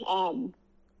crazy.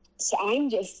 So I'm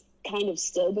just kind of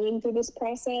still going through this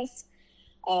process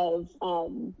of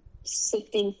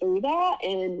sifting through that.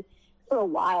 And for a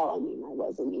while, I mean, I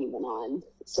wasn't even on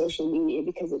social media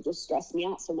because it just stressed me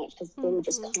out so much, because they were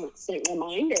just constant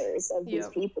reminders of these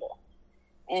people.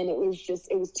 And it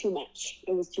was too much.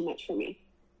 It was too much for me.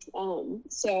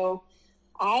 So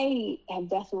I have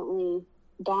definitely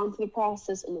gone through the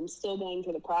process, and I'm still going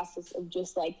through the process of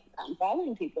just like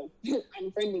unfollowing people,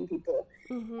 unfriending people.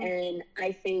 Mm-hmm. And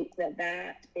I think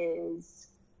that is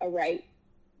a right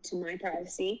to my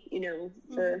privacy, you know,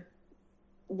 for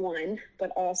one,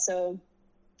 but also,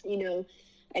 you know,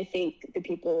 I think the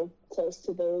people close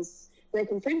to those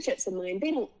broken friendships of mine,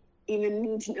 they don't even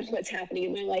need to know what's happening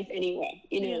in my life anyway,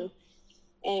 you know.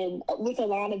 And with a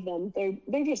lot of them,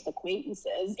 they're just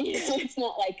acquaintances. You know, it's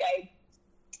not like I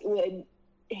would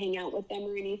hang out with them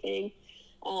or anything.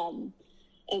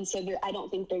 And so I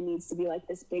don't think there needs to be like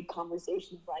this big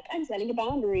conversation of like, I'm setting a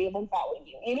boundary of unfollowing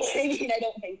you. You know what I mean? I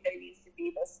don't think there needs to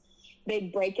be this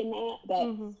big break in that.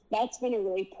 But that's been a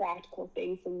really practical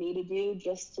thing for me to do,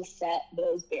 just to set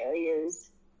those barriers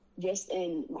just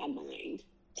in my mind,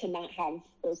 to not have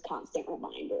those constant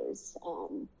reminders.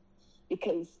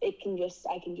 Because I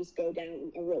can just go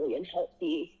down a really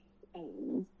unhealthy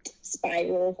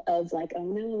spiral of like, oh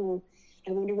no,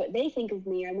 I wonder what they think of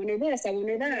me. I wonder this, I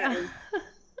wonder that. And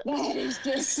that is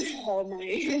just, oh my,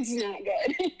 it's not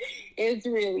good. It's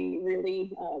really,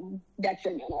 really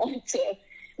detrimental to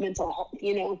mental health,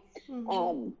 you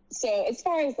know? So as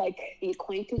far as like the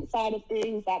acquaintance side of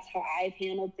things, that's how I've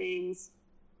handled things.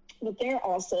 But there are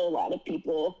also a lot of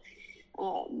people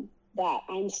that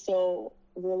I'm still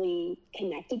really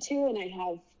connected to, and I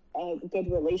have a good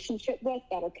relationship with,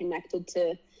 that are connected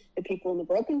to the people in the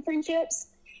broken friendships.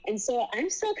 And so I'm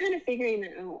still kind of figuring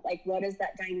that out, like, what does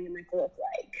that dynamic look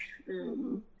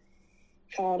like?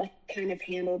 How to kind of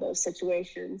handle those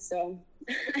situations. So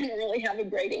I don't really have a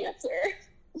great answer.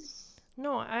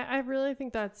 No, I really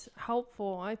think that's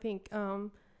helpful. I think,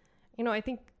 you know, I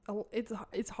think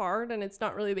it's hard, and it's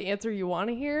not really the answer you want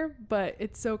to hear, but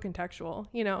it's so contextual.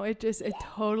 You know, it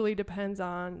totally depends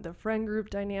on the friend group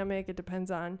dynamic. It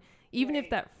depends on even if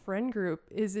that friend group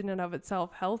is in and of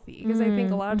itself healthy, because I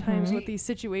think a lot of times what these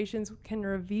situations can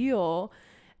reveal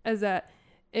is that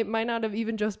it might not have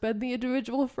even just been the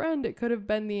individual friend. It could have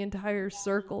been the entire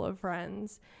circle of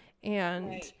friends.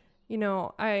 And, you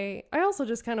know, I also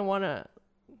just kind of want to,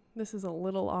 this is a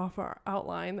little off our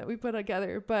outline that we put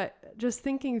together, but just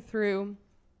thinking through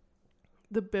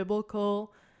the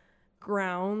biblical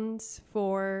grounds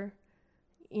for,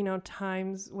 you know,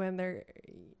 times when there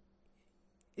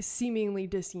is seemingly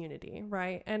disunity,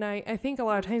 right? And I think a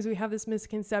lot of times we have this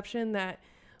misconception that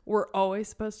we're always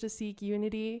supposed to seek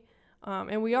unity.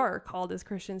 And we are called as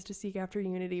Christians to seek after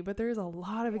unity, but there's a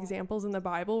lot of examples in the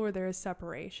Bible where there is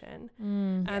separation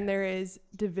and there is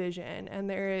division, and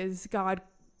there is God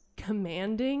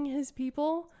commanding his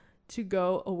people to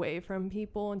go away from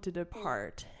people and to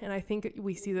depart. And I think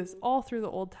we see this all through the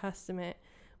Old Testament.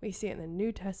 We see it in the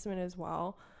New Testament as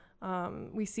well.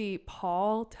 We see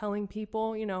Paul telling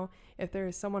people, you know, if there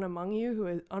is someone among you who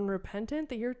is unrepentant,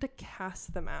 that you're to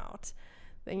cast them out.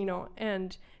 Then, you know,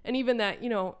 and even that, you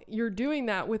know, you're doing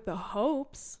that with the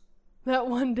hopes that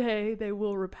one day they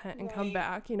will repent and come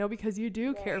back, you know, because you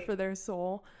do care for their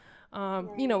soul.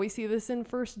 You know, we see this in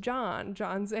 1 John.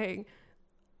 John saying,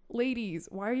 ladies,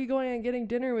 why are you going and getting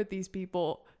dinner with these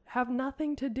people? Have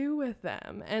nothing to do with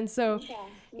them. And so,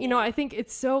 you know, I think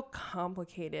it's so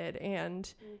complicated.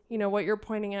 And, you know, what you're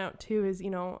pointing out too is, you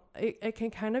know, it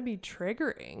can kind of be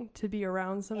triggering to be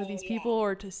around some of these people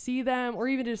or to see them, or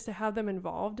even just to have them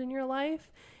involved in your life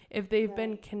if they've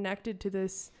been connected to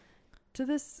this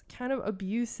kind of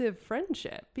abusive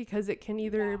friendship, because it can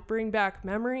either bring back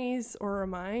memories or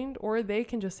remind, or they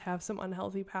can just have some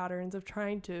unhealthy patterns of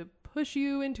trying to push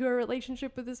you into a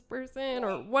relationship with this person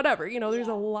or whatever. You know, there's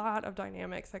a lot of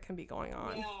dynamics that can be going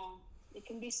on. Yeah, it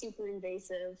can be super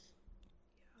invasive.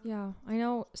 Yeah, I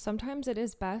know sometimes it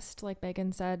is best, like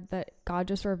Megan said, that God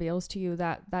just reveals to you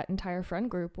that that entire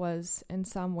friend group was in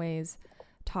some ways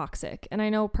toxic. And I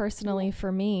know personally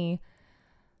for me,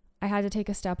 I had to take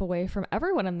a step away from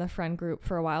everyone in the friend group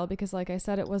for a while because, like I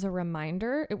said, it was a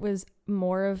reminder. It was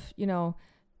more of, you know,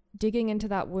 digging into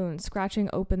that wound, scratching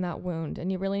open that wound. And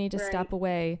you really need to step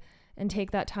away and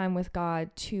take that time with God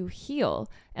to heal.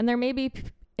 And there may be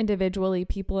individually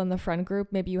people in the friend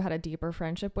group maybe you had a deeper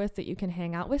friendship with that you can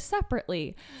hang out with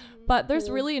separately. But there's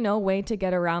really no way to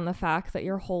get around the fact that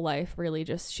your whole life really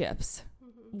just shifts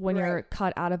when you're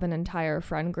cut out of an entire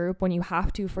friend group, when you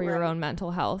have to, for your own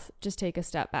mental health, just take a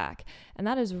step back. And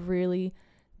that is really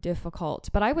difficult.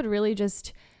 But I would really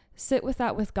just sit with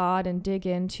that with God and dig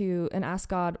into and ask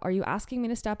God, are you asking me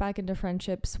to step back into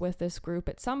friendships with this group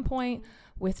at some point,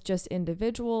 with just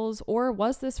individuals, or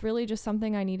was this really just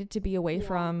something I needed to be away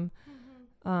from,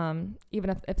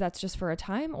 even if that's just for a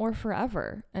time or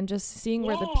forever, and just seeing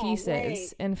where the peace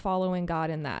is and following God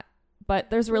in that. But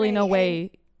there's really no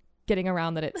way getting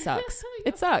around that it sucks.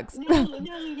 It sucks. No,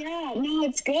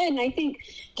 it's good. And I think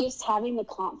just having the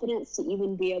confidence to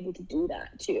even be able to do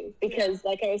that too, because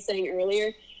like I was saying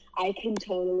earlier, I can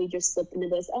totally just slip into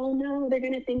this, oh no, they're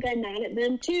going to think I'm mad at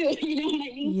them too. You know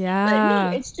what I mean? Yeah.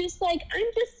 But no, it's just like, I'm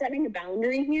just setting a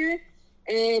boundary here,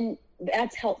 and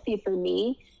that's healthy for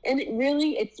me. And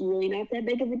it's really not that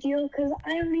big of a deal because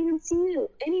I don't even see you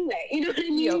anyway. You know what I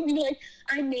mean? Yep. Like,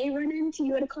 I may run into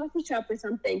you at a coffee shop or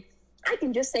something. I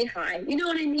can just say hi. You know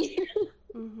what I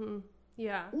mean?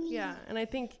 Yeah. And I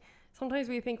think sometimes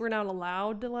we think we're not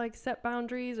allowed to like set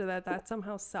boundaries, or that's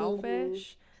somehow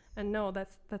selfish. And no,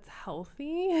 that's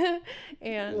healthy.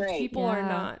 And people are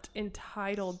not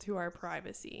entitled to our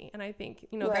privacy. And I think,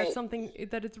 you know, that's something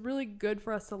that it's really good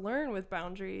for us to learn with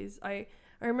boundaries. I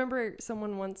remember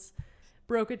someone once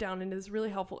broke it down into this really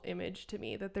helpful image to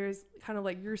me, that there's kind of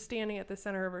like you're standing at the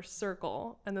center of a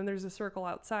circle, and then there's a circle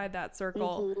outside that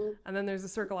circle, and then there's a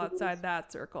circle outside that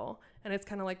circle. And it's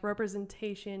kind of like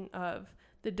representation of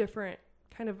the different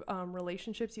kind of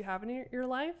relationships you have in your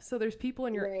life. So there's people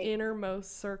in your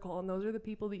innermost circle, and those are the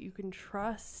people that you can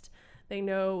trust. They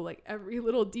know like every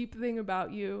little deep thing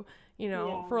about you. You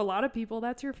know, for a lot of people,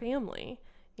 that's your family.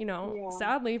 You know,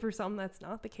 sadly for some that's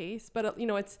not the case, but you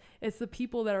know, it's the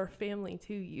people that are family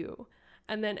to you.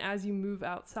 And then as you move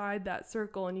outside that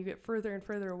circle and you get further and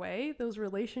further away, those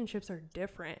relationships are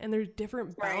different, and there's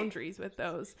different boundaries with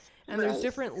those, and there's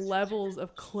different levels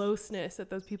of closeness that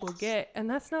those people get. And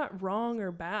that's not wrong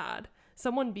or bad.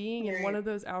 Someone being in one of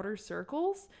those outer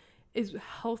circles is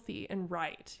healthy and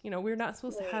right. You know, we're not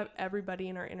supposed to have everybody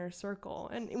in our inner circle.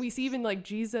 And we see even like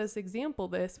Jesus example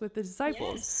this with the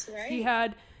disciples. He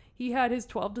had his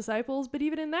 12 disciples, but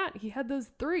even in that, he had those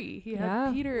 3. He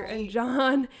had Peter and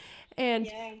John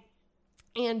and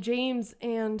James,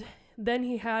 and then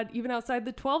he had, even outside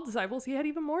the 12 disciples, he had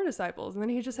even more disciples, and then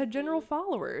he just had general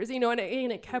followers, you know, and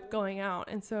it kept going out.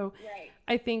 And so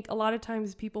I think a lot of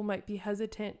times people might be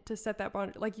hesitant to set that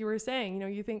boundary. Like you were saying, you know,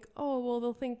 you think, oh, well,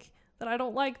 they'll think that I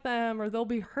don't like them, or they'll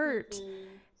be hurt.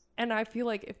 And I feel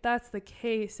like if that's the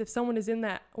case, if someone is in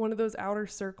that one of those outer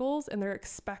circles and they're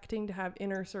expecting to have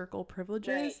inner circle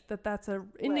privileges, that's a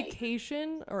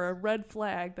indication or a red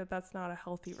flag that that's not a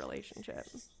healthy relationship.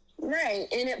 Right.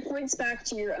 And it points back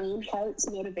to your own heart's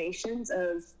motivations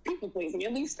of people pleasing,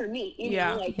 at least for me. You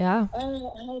know, like,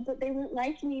 oh, but they won't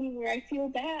like me anymore. I feel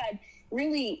bad.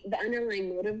 Really, the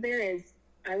underlying motive there is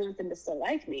I want them to still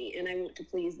like me and I want to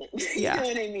please them. Yeah. You know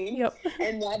what I mean? Yep.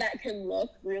 And while that can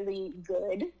look really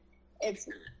good, it's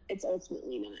not. It's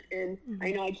ultimately not. And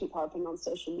I know I keep harping on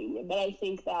social media, but I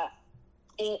think that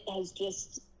it has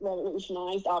just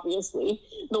revolutionized, obviously,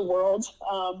 the world.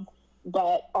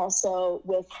 But also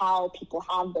with how people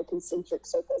have their concentric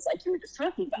circles, like you were just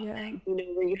talking about, Meg, you know,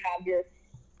 where you have your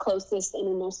closest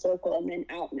innermost circle and then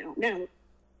out and out and out.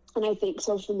 And I think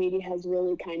social media has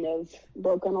really kind of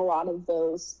broken a lot of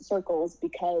those circles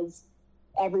because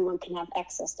everyone can have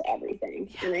access to everything.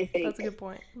 Yeah, and I think that's a good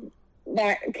point.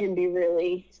 That can be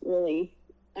really, really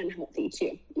unhealthy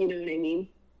too. You know what I mean?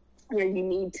 Where you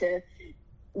need to,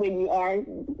 when you are,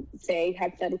 say,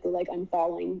 hypothetically, like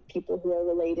unfollowing people who are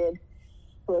related,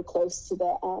 who are close to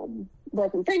the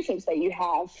broken friendships that you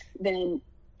have, then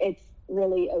it's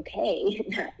really okay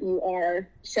that you are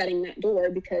shutting that door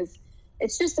because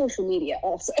it's just social media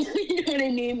also. You know what I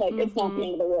mean? Like, it's not the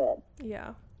end of the world.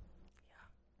 Yeah.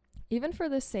 Even for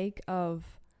the sake of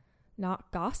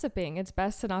not gossiping, it's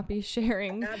best to not be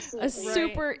sharing a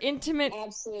super intimate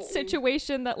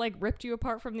situation that like ripped you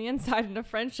apart from the inside in a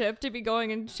friendship to be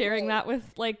going and sharing that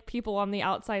with like people on the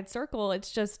outside circle.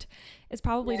 It's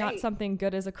probably not something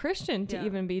good as a Christian to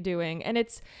even be doing. And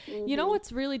it's, you know,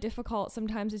 what's really difficult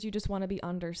sometimes is you just want to be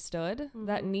understood,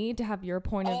 that need to have your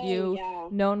point of view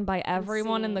known by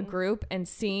everyone in the group and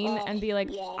seen and be like,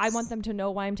 I want them to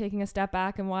know why I'm taking a step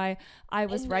back and why I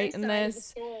was right in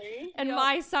this and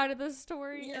my side of the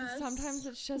story. And sometimes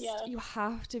it's just, you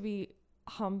have to be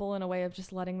humble in a way of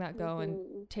just letting that go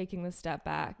and taking the step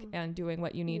back and doing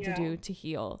what you need to do to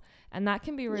heal. And that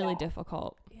can be really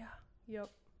difficult. Yeah. Yep.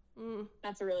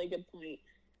 That's a really good point.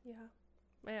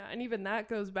 Yeah, and even that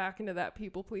goes back into that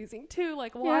people pleasing too.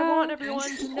 Like, well, I want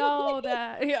everyone to know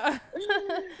that. Yeah.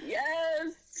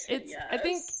 I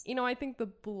think the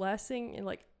blessing, and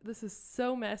like, this is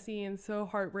so messy and so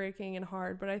heartbreaking and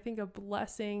hard, but I think a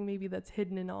blessing maybe that's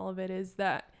hidden in all of it is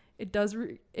that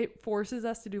it forces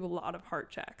us to do a lot of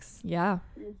heart checks. Yeah.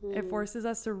 It forces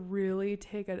us to really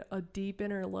take a deep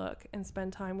inner look and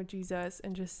spend time with Jesus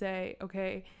and just say,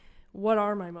 okay, what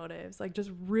are my motives? Like,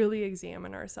 just really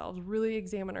examine ourselves, really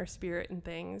examine our spirit and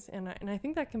things. And I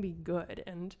think that can be good.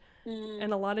 And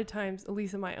a lot of times, at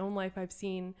least in my own life, I've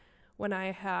seen when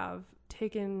I have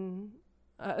taken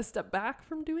a step back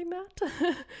from doing that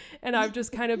and I've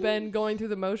just kind of been going through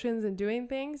the motions and doing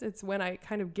things, it's when I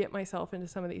kind of get myself into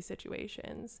some of these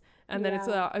situations. And then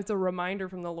it's a reminder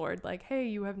from the Lord, like, hey,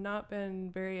 you have not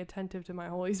been very attentive to my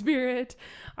Holy Spirit.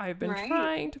 I've been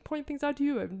trying to point things out to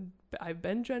you. I've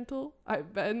been gentle.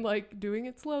 I've been like doing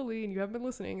it slowly and you haven't been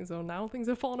listening. And so now things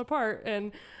have fallen apart,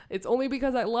 and it's only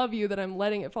because I love you that I'm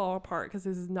letting it fall apart, because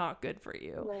this is not good for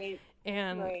you.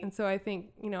 And so I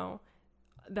think, you know,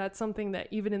 that's something that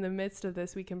even in the midst of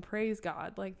this, we can praise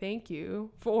God. Like, thank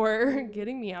you for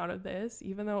getting me out of this,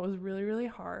 even though it was really, really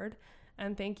hard.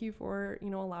 And thank you for, you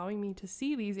know, allowing me to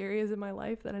see these areas in my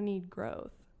life that I need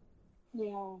growth.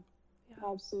 Yeah,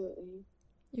 absolutely.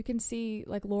 You can see,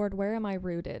 like, Lord, where am I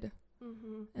rooted?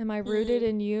 Am I rooted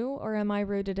in you, or am I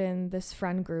rooted in this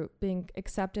friend group, being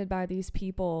accepted by these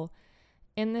people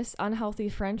in this unhealthy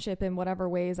friendship in whatever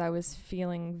ways I was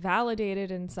feeling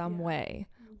validated in some way?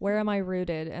 Where am I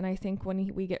rooted? And I think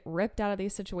when we get ripped out of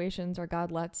these situations, or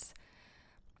God lets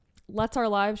our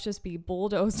lives just be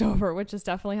bulldozed over, which is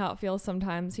definitely how it feels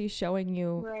sometimes, he's showing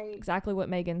you exactly what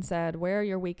Megan said. Where are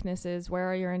your weaknesses?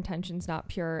 Where are your intentions not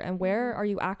pure? And where are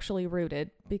you actually rooted?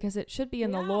 Because it should be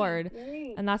in the Lord.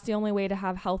 And that's the only way to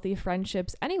have healthy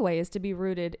friendships anyway, is to be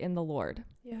rooted in the Lord.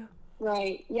 Yeah.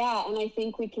 Right. Yeah. And I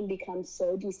think we can become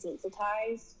so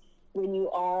desensitized when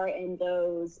you are in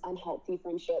those unhealthy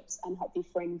friendships, unhealthy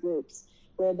friend groups,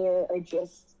 where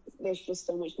there's just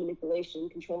so much manipulation,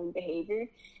 controlling behavior,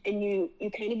 and you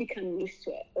kind of become used to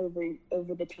it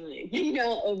over the time, you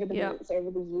know, over the months,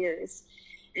 over the years.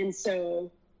 And so,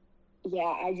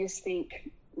 I just think,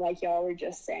 like y'all were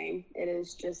just saying,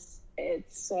 it's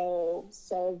so,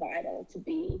 so vital to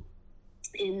be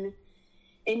in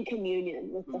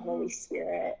communion with the Holy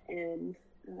Spirit, and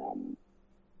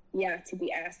to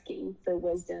be asking for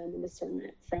wisdom and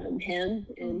discernment from him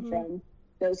and from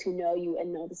those who know you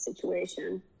and know the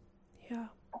situation. Yeah.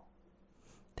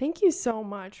 Thank you so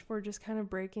much for just kind of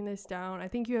breaking this down. I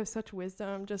think you have such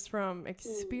wisdom just from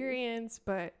experience,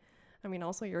 but I mean,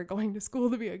 also you're going to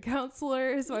school to be a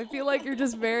counselor. So I feel like you're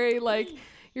just very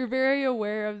you're very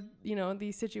aware of, you know,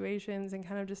 these situations and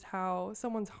kind of just how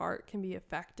someone's heart can be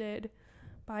affected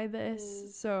by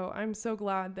this. So I'm so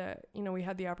glad that, you know, we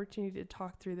had the opportunity to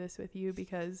talk through this with you,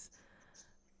 because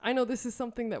I know this is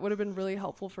something that would have been really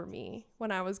helpful for me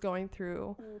when I was going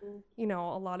through, you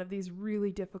know, a lot of these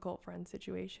really difficult friend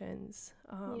situations.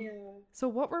 So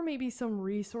what were maybe some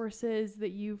resources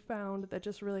that you found that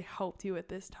just really helped you with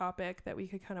this topic that we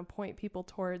could kind of point people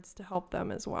towards to help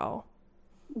them as well?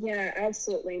 Yeah,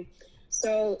 absolutely.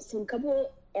 So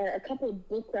a couple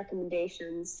book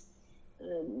recommendations.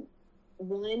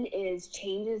 One is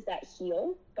Changes That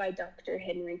Heal by Dr.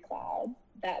 Henry Cloud.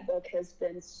 That book has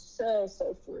been so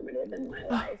formative in my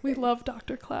life. We love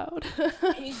Dr. Cloud.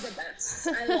 He's the best.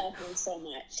 I love him so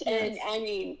much. Yes. And I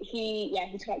mean, he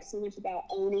talks so much about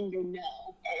owning your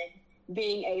no and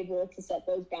being able to set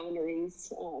those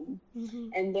boundaries.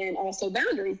 And then also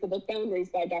the book Boundaries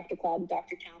by Dr. Cloud and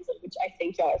Dr. Townsend, which I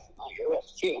think y'all are familiar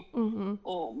with too.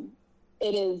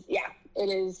 It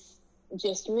is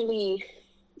just really,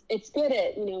 it's good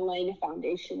at, you know, laying a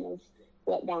foundation of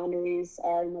what boundaries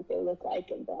are and what they look like,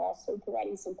 and they're also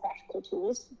providing some practical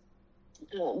tools.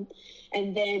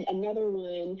 And then another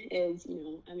one is, you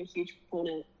know, I'm a huge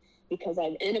proponent because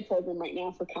I'm in a program right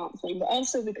now for counseling, but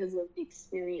also because of the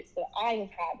experience that I have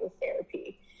had with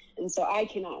therapy. And so I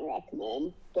cannot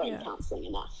recommend going to counseling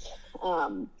enough.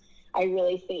 I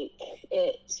really think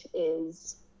it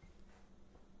is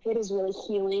really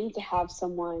healing to have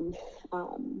someone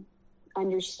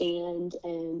understand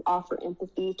and offer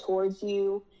empathy towards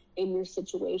you in your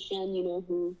situation, you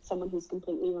know, someone who's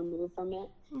completely removed from it,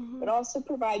 but also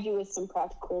provide you with some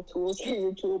practical tools in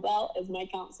your tool belt, as my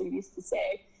counselor used to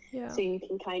say. So you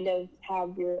can kind of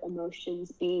have your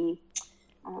emotions be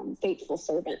faithful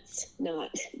servants,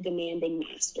 not demanding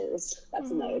masters. That's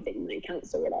another thing my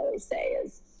counselor would always say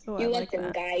is you let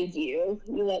them guide you.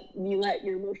 You let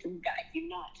your emotions guide you,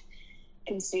 not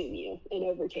consume you and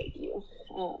overtake you.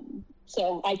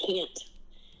 So I can't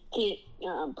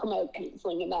promote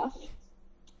counseling enough.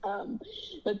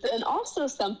 But then also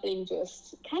something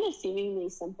just kind of seemingly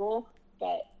simple,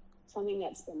 but something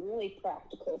that's been really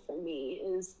practical for me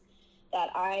is that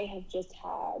I have just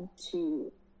had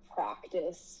to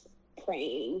practice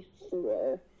praying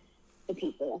for the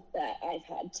people that I've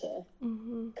had to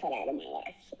cut out of my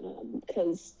life.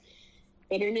 Because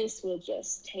bitterness will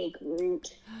just take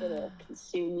root. It'll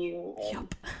consume you.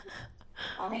 And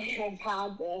I have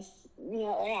had this,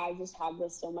 I just have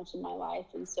this so much in my life.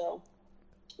 And so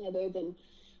other than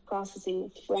processing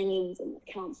with friends and with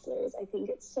counselors, I think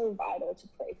it's so vital to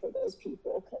pray for those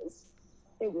people because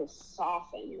it will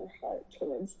soften your heart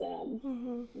towards them.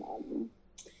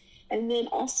 And then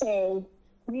also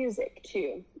music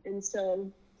too. And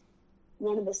so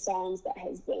one of the songs that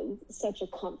has been such a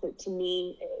comfort to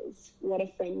me is What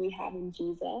a Friend We Have in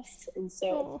Jesus. And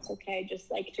so if it's okay, I'd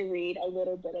just like to read a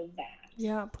little bit of that.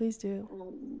 Yeah, please do.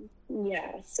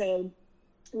 So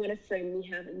what a friend we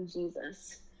have in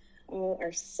Jesus. All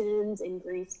our sins and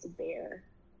griefs to bear.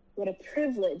 What a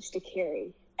privilege to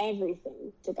carry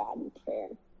everything to God in prayer.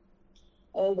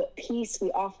 Oh, what peace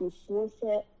we often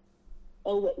forfeit.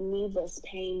 Oh, what needless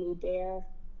pain we bear.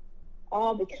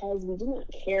 All because we do not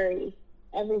carry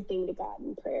everything to God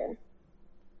in prayer.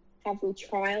 Have we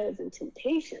trials and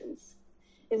temptations?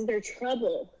 Is there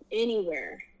trouble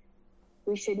anywhere?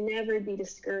 We should never be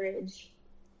discouraged.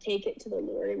 Take it to the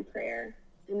Lord in prayer.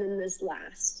 And then this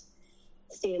last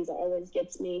stanza always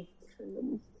gets me.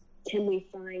 Can we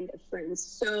find a friend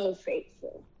so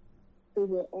faithful who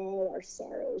will all our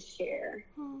sorrows share?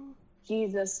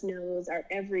 Jesus knows our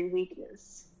every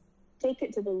weakness. Take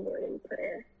it to the Lord in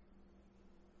prayer.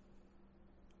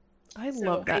 I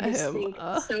love that hymn.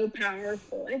 It's so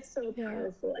powerful. It's so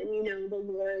powerful. And the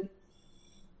Lord,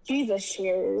 Jesus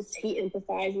shares, he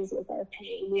empathizes with our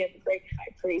pain. We have a great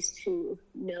high priest who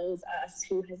knows us,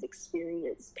 who has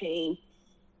experienced pain,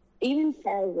 even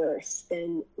far worse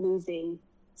than losing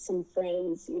some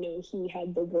friends. He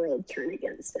had the world turn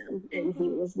against him, and he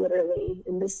was literally,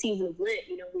 in this season of Lent,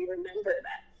 we remember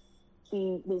that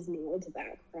he was nailed to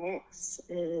that cross,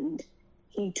 and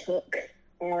he took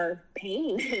our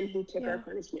pain and he took our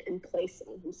punishment and placed it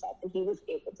on himself, and he was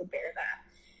able to bear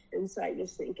that. And so I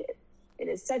just think it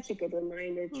is such a good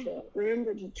reminder to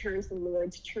remember to turn to the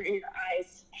Lord, to turn your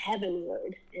eyes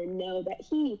heavenward and know that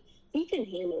he can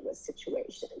handle this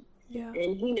situation.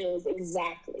 And he knows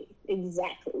exactly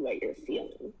what you're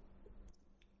feeling.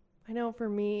 I know for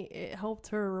me, it helped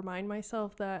to remind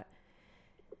myself that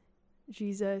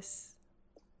Jesus,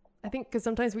 I think, because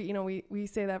sometimes we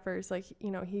say that verse, like,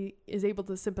 he is able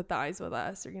to sympathize with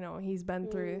us, or, he's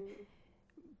been through,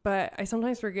 but I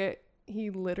sometimes forget he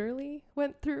literally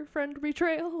went through friend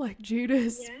betrayal, like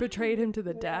Judas betrayed him to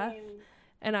the death.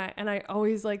 And I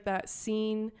always like that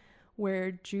scene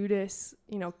where Judas,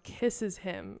 kisses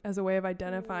him as a way of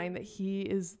identifying that he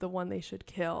is the one they should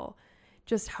kill,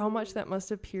 just how much that must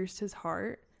have pierced his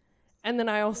heart. And then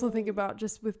I also think about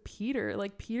just with Peter,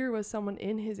 like Peter was someone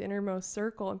in his innermost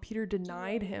circle, and Peter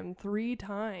denied him 3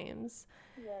 times.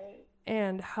 Right.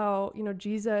 And how, you know,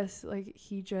 Jesus, like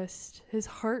his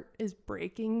heart is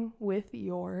breaking with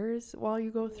yours while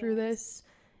you go through this.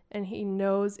 And he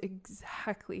knows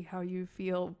exactly how you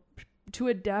feel to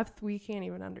a depth we can't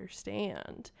even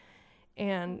understand.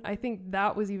 And I think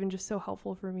that was even just so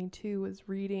helpful for me too, was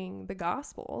reading the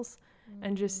Gospels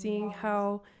and just seeing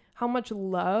how much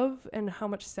love and how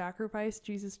much sacrifice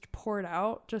Jesus poured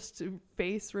out just to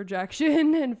face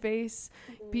rejection and face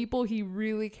people he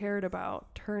really cared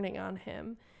about turning on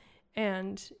him.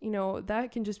 And, you know,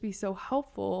 that can just be so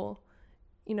helpful.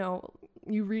 You know,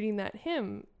 you reading that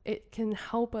hymn, it can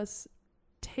help us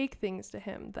take things to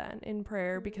him then in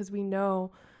prayer, because we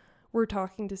know we're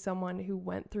talking to someone who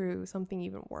went through something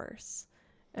even worse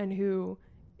and who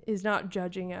is not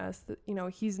judging us. That, you know,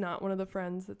 he's not one of the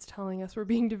friends that's telling us we're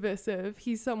being divisive.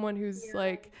 He's someone who's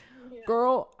like,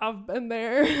 girl, I've been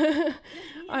there.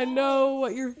 I know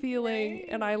what you're feeling,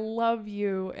 and I love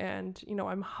you, and, you know,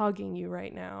 I'm hugging you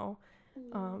right now.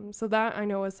 So that I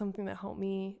know is something that helped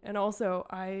me. And also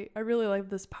I really like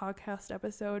this podcast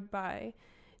episode by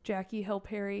Jackie Hill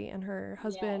Perry and her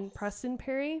husband Preston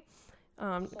Perry,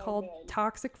 called good.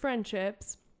 Toxic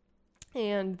Friendships.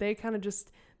 And they kind of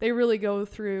they really go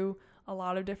through a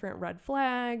lot of different red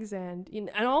flags, and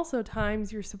also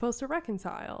times you're supposed to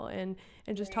reconcile and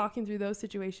just talking through those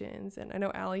situations. And I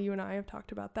know, Allie, you and I have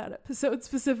talked about that episode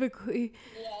specifically.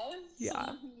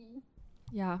 Yes.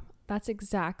 Yeah, that's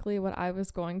exactly what I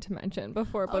was going to mention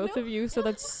before both of you. So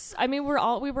that's, I mean, we were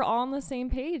all on the same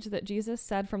page that Jesus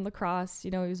said from the cross,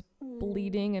 you know, he was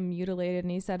bleeding and mutilated,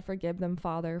 and he said, "Forgive them,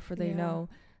 Father, for they know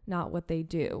not what they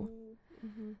do."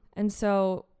 And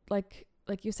so, like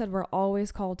you said, we're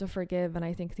always called to forgive. And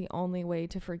I think the only way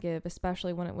to forgive,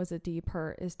 especially when it was a deep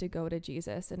hurt, is to go to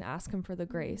Jesus and ask him for the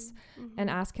grace and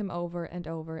ask him over and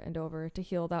over and over to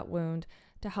heal that wound,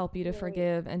 to help you to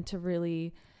forgive, and to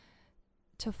really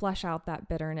to flesh out that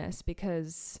bitterness,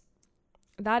 because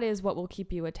that is what will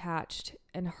keep you attached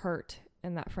and hurt.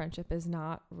 And that friendship is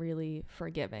not really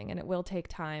forgiving, and it will take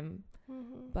time.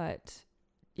 But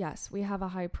yes, we have a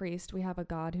high priest. We have a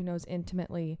God who knows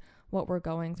intimately what we're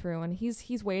going through, and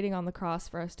he's waiting on the cross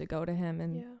for us to go to him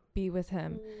and be with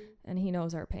him, and he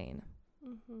knows our pain.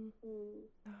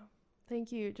 Oh,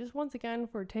 thank you just once again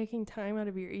for taking time out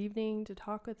of your evening to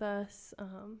talk with us.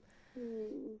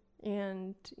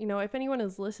 And, you know, if anyone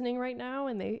is listening right now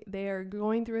and they are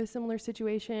going through a similar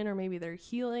situation, or maybe they're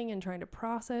healing and trying to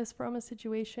process from a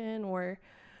situation, or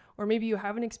maybe you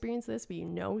haven't experienced this, but you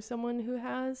know someone who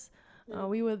has,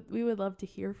 we would love to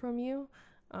hear from you.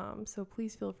 So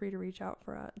please feel free to reach out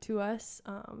to us.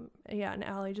 And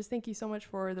Allie, just thank you so much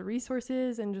for the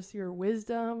resources and just your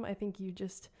wisdom. I think you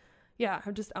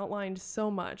have just outlined so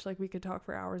much. Like, we could talk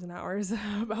for hours and hours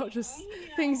about just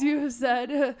things you have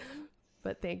said.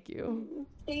 But thank you.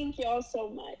 Thank you all so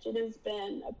much. It has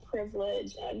been a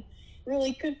privilege and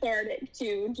really cathartic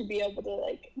too, to be able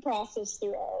to process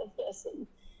through all of this and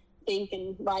think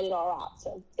and write it all out.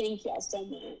 So thank you all so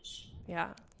much.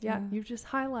 Yeah. You've just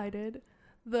highlighted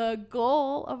the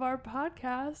goal of our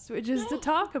podcast, which is to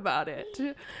talk about it.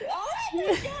 Oh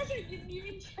my gosh, I didn't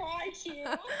even try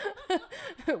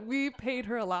to. We paid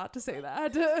her a lot to say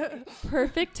that.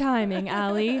 Perfect timing,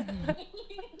 Allie.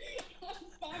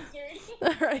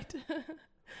 All right.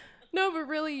 No, but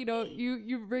really,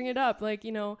 you bring it up,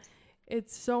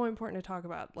 it's so important to talk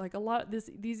about. A lot of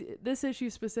this issue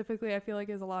specifically, I feel like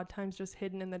is a lot of times just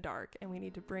hidden in the dark, and we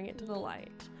need to bring it to the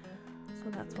light.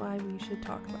 So that's why we should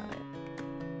talk about it.